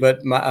email. If you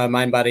put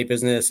Mind Body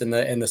Business in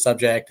the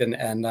subject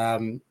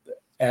and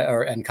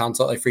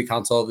consult, like free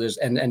consult,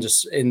 and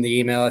just in the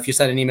email, if you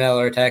send an email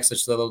or a text,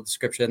 there's a little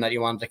description that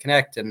you wanted to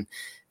connect, and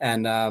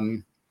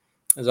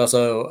there's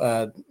also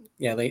a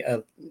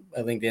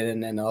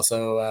LinkedIn, and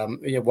also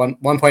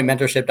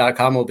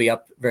onepointmentorship.com will be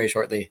up very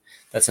shortly.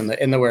 That's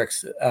in the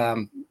works.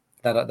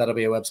 That'll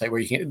be a website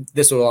where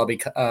this will all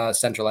be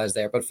centralized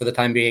there. But for the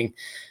time being,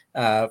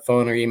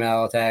 phone or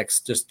email,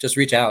 text, just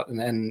reach out,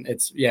 and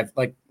it's,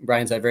 like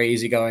Brian said, very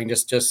easygoing.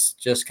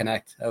 Just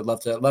connect. I would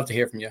love to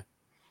hear from you.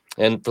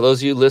 And for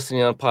those of you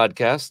listening on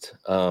podcast,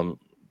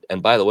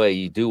 and by the way,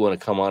 you do want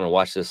to come on and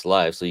watch this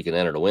live so you can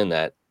enter to win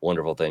that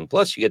wonderful thing.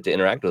 Plus, you get to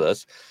interact with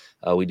us.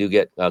 We do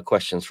get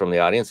questions from the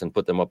audience and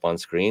put them up on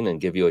screen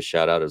and give you a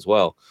shout out as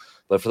well.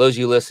 But for those of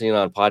you listening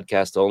on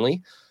podcast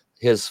only,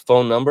 his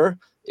phone number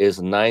is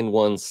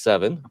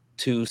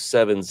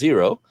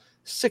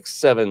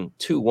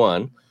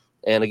 917-270-6721.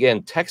 And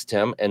again, text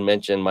him and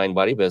mention Mind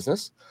Body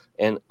Business.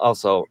 And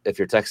also, if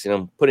you're texting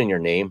him, put in your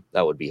name.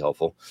 That would be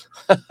helpful.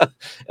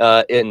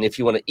 And if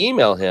you want to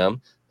email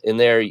him, in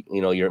there,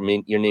 your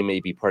name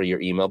may be part of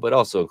your email, but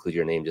also include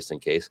your name just in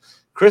case.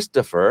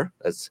 Christopher,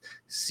 that's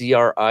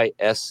CRISTOPHER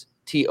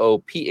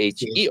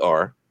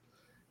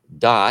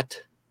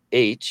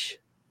 .H,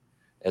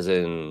 as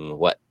in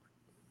what?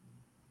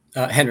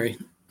 Henry.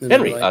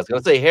 Henry. I was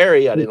going to say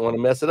Harry. I didn't want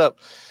to mess it up.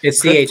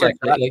 It's CH.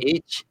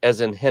 H as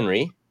in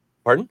Henry.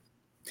 Pardon?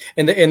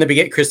 In the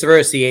beginning, Christopher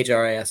is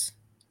CHRIS.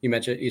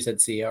 You said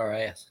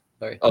CRIS.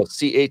 Sorry. Oh,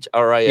 CHRIS.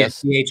 Yeah,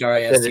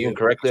 CHRIS. Said it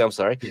incorrectly. I'm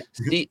sorry. Yeah.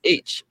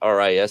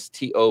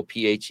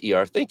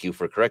 CHRISTOPHER. Thank you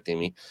for correcting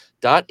me.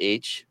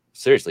 .H.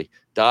 Seriously.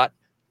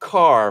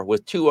 Carr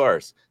with 2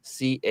 R's.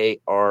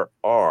 CARR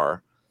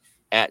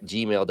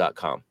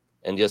 @gmail.com.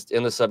 And just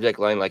in the subject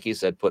line, like you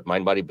said, put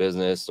Mind Body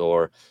Business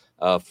or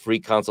free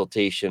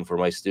consultation for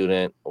my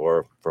student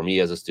or for me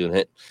as a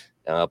student.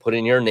 Put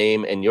in your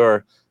name and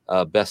your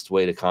best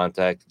way to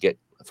contact,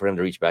 for him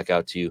to reach back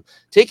out to you.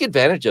 Take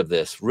advantage of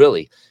this,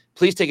 really.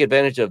 Please take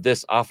advantage of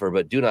this offer,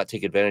 but do not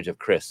take advantage of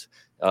Chris.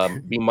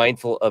 Be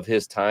mindful of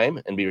his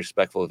time and be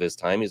respectful of his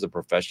time. He's a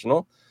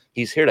professional.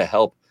 He's here to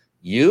help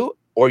you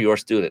or your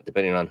student,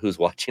 depending on who's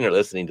watching or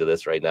listening to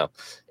this right now.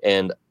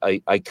 And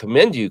I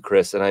commend you,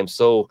 Chris, and I'm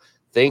so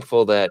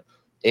thankful that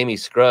Amy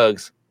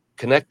Scruggs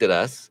connected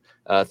us.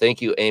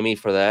 Thank you, Amy,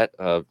 for that.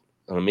 An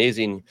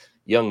amazing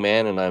young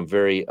man, and I'm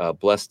very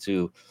blessed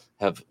to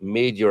have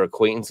made your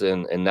acquaintance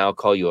and now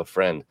call you a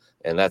friend.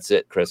 And that's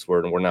it, Chris.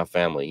 We're now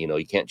family. You know,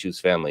 you can't choose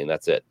family, and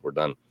that's it. We're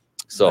done.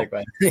 So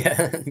Likewise.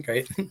 Yeah,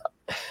 great.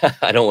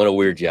 I don't want to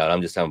weird you out.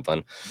 I'm just having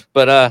fun.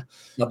 But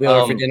I'll be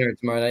over for dinner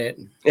tomorrow night.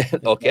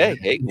 okay.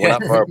 Hey, we're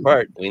not far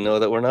apart. We know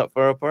that we're not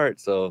far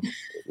apart. So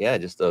yeah,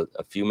 just a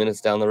few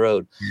minutes down the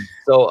road.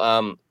 So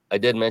I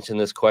did mention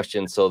this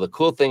question. So the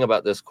cool thing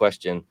about this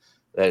question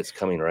that it's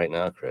coming right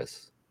now,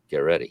 Chris, get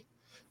ready.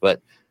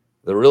 But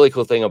the really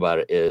cool thing about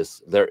it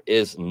is there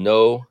is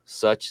no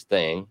such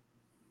thing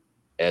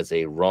as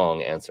a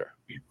wrong answer.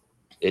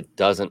 It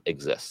doesn't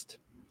exist.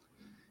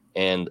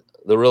 And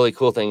the really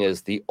cool thing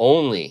is the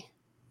only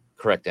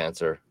correct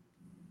answer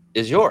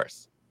is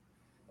yours.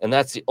 And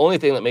that's the only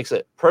thing that makes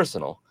it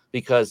personal,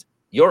 because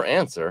your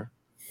answer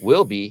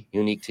will be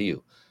unique to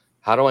you.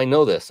 How do I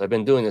know this? I've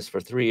been doing this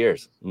for 3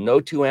 years. No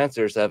two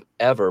answers have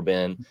ever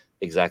been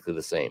exactly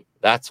the same.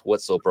 That's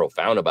what's so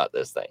profound about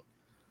this thing.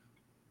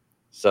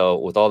 So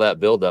with all that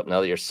buildup,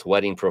 now that you're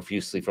sweating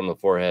profusely from the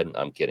forehead,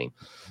 I'm kidding.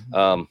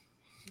 I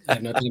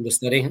have no time to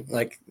study.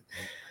 Like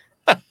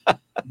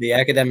the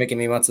academic in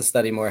me wants to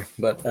study more,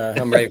 but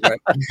I'm ready for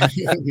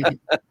it.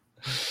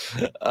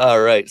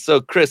 All right.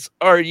 So Chris,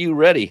 are you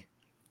ready?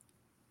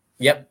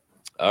 Yep.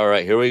 All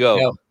right, here we go.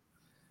 Go.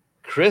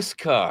 Chris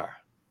Carr,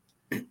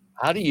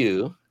 how do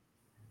you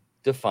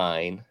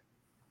define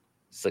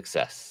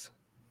success?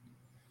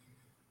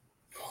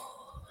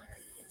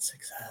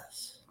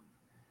 Success.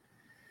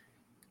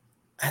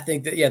 I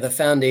think that, yeah, the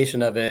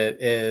foundation of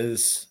it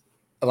is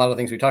a lot of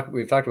things we've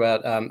talked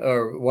about,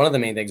 or one of the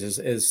main things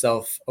is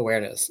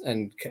self-awareness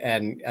and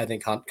I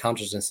think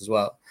consciousness as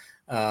well.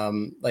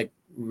 Like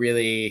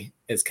really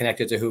is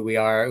connected to who we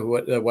are,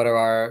 what are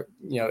our,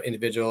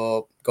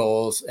 individual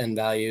goals and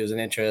values and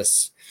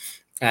interests.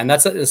 And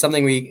that's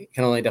something we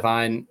can only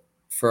define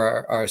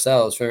for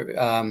ourselves.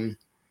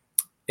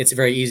 It's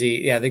very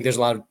easy. Yeah, I think there's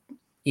a lot of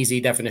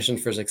easy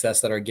definitions for success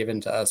that are given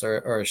to us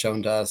or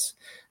shown to us.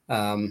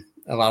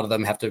 A lot of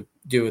them have to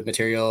do with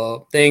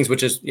material things,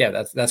 which is,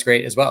 yeah, that's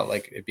great as well.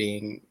 Like it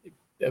being,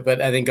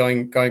 but I think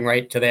going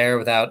right to there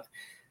without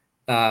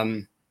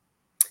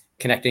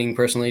connecting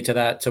personally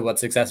to what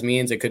success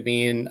means. It could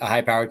mean a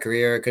high-powered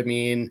career. It could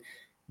mean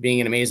being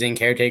an amazing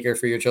caretaker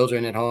for your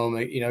children at home.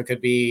 It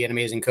could be an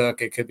amazing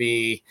cook. It could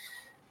be,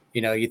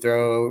 you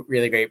throw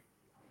really great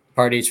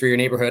parties for your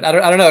neighborhood. I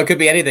don't know. It could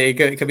be anything.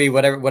 It could be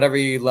whatever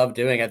you love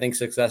doing. I think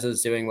success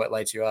is doing what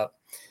lights you up.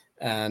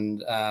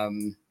 And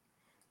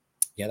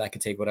yeah, that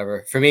could take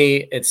whatever. For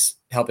me, it's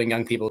helping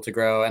young people to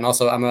grow. And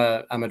also I'm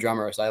a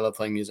drummer, so I love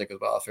playing music as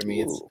well. For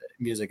me, it's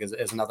music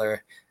is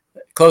another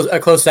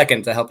close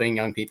second to helping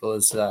young people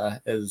is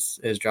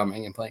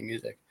drumming and playing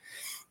music.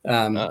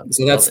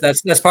 So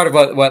that's part of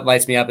what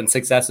lights me up. And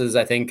success is,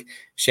 I think,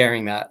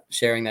 sharing that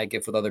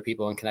gift with other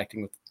people and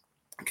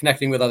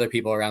connecting with other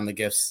people around the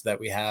gifts that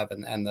we have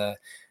and the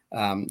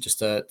just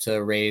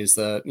to raise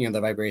the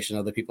the vibration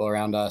of the people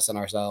around us and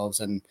ourselves.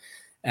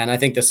 And I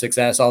think the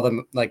success, all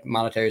the like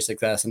monetary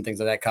success and things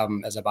like that,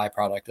 come as a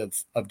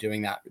byproduct of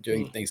doing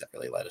things that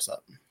really light us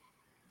up.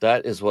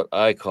 That is what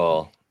I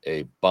call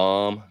a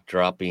bomb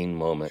dropping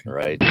moment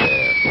right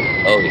there.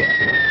 Oh yeah.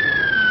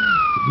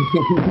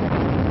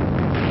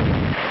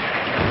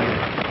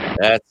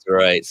 That's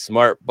right.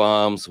 Smart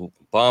bombs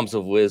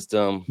of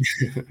wisdom,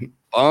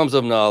 bombs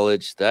of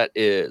knowledge. That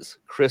is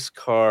Chris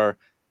Carr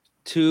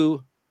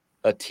to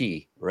a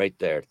T right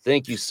there.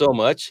 Thank you so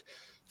much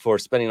for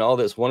spending all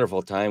this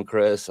wonderful time,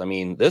 Chris. I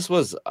mean,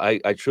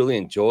 I truly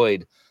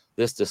enjoyed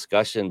this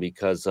discussion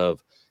because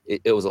of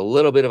it was a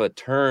little bit of a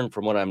turn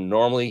from what I'm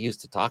normally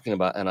used to talking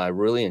about. And I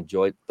really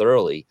enjoyed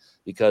thoroughly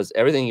because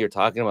everything you're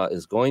talking about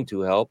is going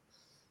to help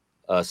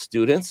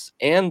students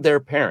and their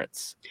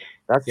parents.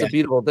 That's the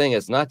beautiful thing.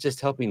 It's not just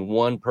helping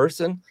one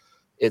person.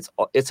 It's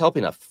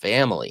helping a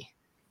family.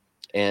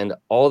 And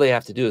all they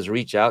have to do is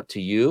reach out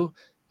to you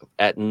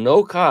at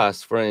no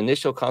cost for an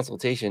initial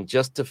consultation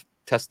just to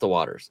test the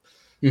waters.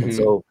 Mm-hmm. And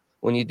so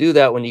when you do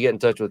that, when you get in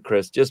touch with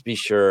Chris, just be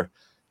sure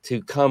to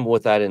come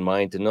with that in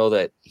mind, to know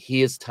that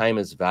his time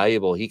is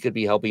valuable. He could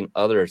be helping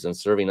others and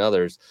serving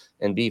others,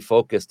 and be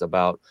focused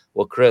about,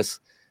 well, Chris,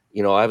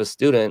 I have a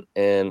student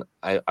and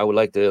I would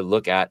like to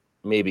look at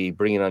maybe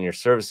bringing on your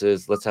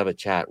services. Let's have a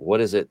chat. What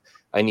is it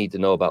I need to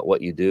know about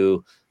what you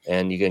do?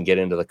 And you can get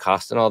into the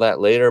cost and all that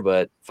later,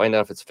 but find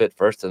out if it's fit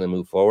first and then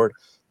move forward.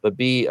 But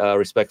be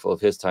respectful of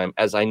his time,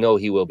 as I know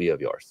he will be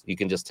of yours. You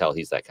can just tell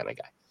he's that kind of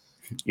guy.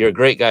 You're a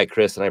great guy,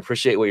 Chris, and I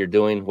appreciate what you're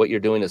doing. What you're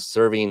doing is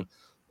serving.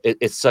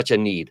 It's such a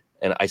need,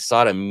 and I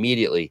saw it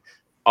immediately.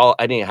 I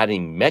hadn't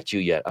even met you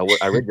yet.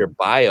 I read your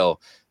bio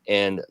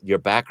and your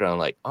background,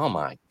 like, oh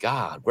my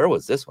God, where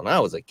was this when I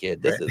was a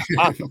kid? This is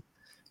awesome.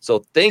 So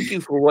thank you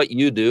for what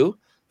you do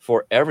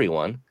for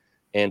everyone.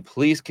 And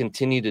please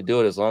continue to do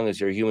it as long as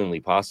you're humanly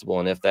possible.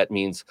 And if that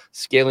means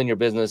scaling your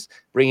business,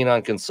 bringing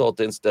on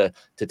consultants to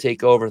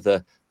take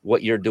over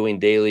what you're doing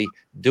daily,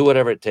 do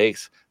whatever it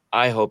takes.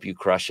 I hope you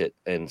crush it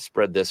and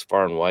spread this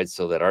far and wide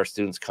so that our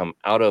students come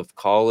out of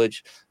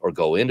college or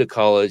go into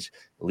college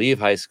leave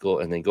high school,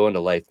 and then go into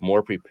life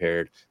more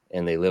prepared,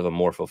 and they live a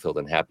more fulfilled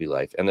and happy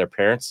life. And their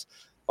parents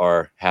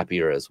are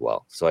happier as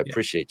well. So I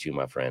appreciate you,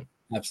 my friend.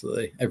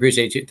 Absolutely. I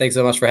appreciate you. Thanks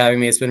so much for having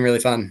me. It's been really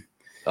fun.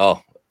 Oh,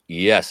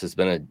 yes. It's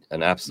been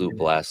an absolute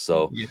blast.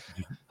 So,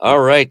 all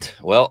right.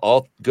 Well,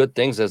 all good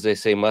things, as they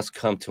say, must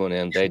come to an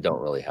end. They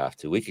don't really have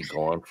to. We could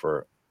go on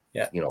for,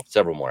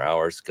 several more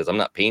hours because I'm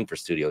not paying for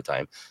studio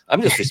time.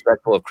 I'm just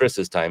respectful of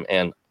Chris's time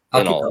and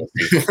in all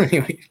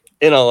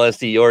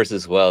honesty, yours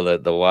as well,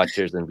 the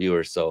watchers and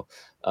viewers. So,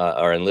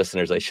 or and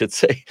listeners, I should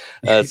say.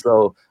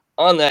 So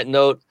on that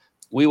note,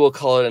 we will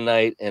call it a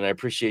night, and I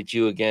appreciate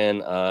you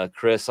again,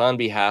 Chris, on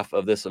behalf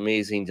of this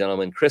amazing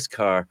gentleman, Chris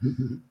Carr.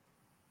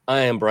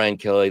 I am Brian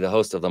Kelly, the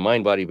host of the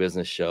Mind Body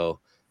Business Show.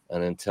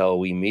 And until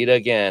we meet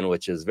again,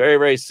 which is very,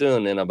 very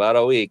soon, in about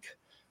a week,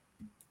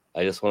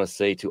 I just want to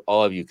say to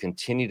all of you,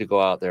 continue to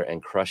go out there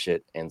and crush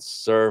it and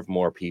serve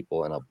more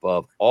people. And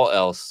above all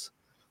else,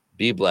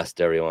 be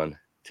blessed, everyone.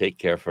 Take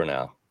care for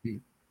now.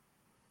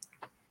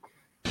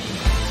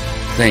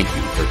 Thank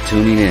you for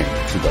tuning in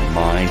to the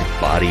Mind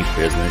Body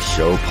Business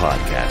Show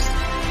podcast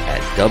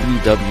at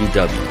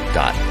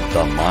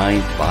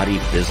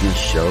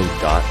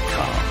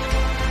www.themindbodybusinessshow.com.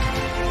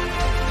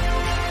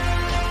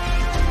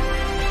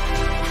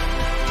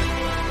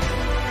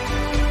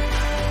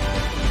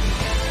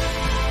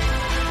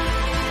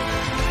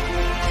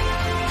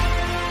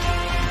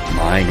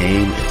 My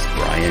name is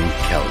Brian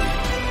Kelly.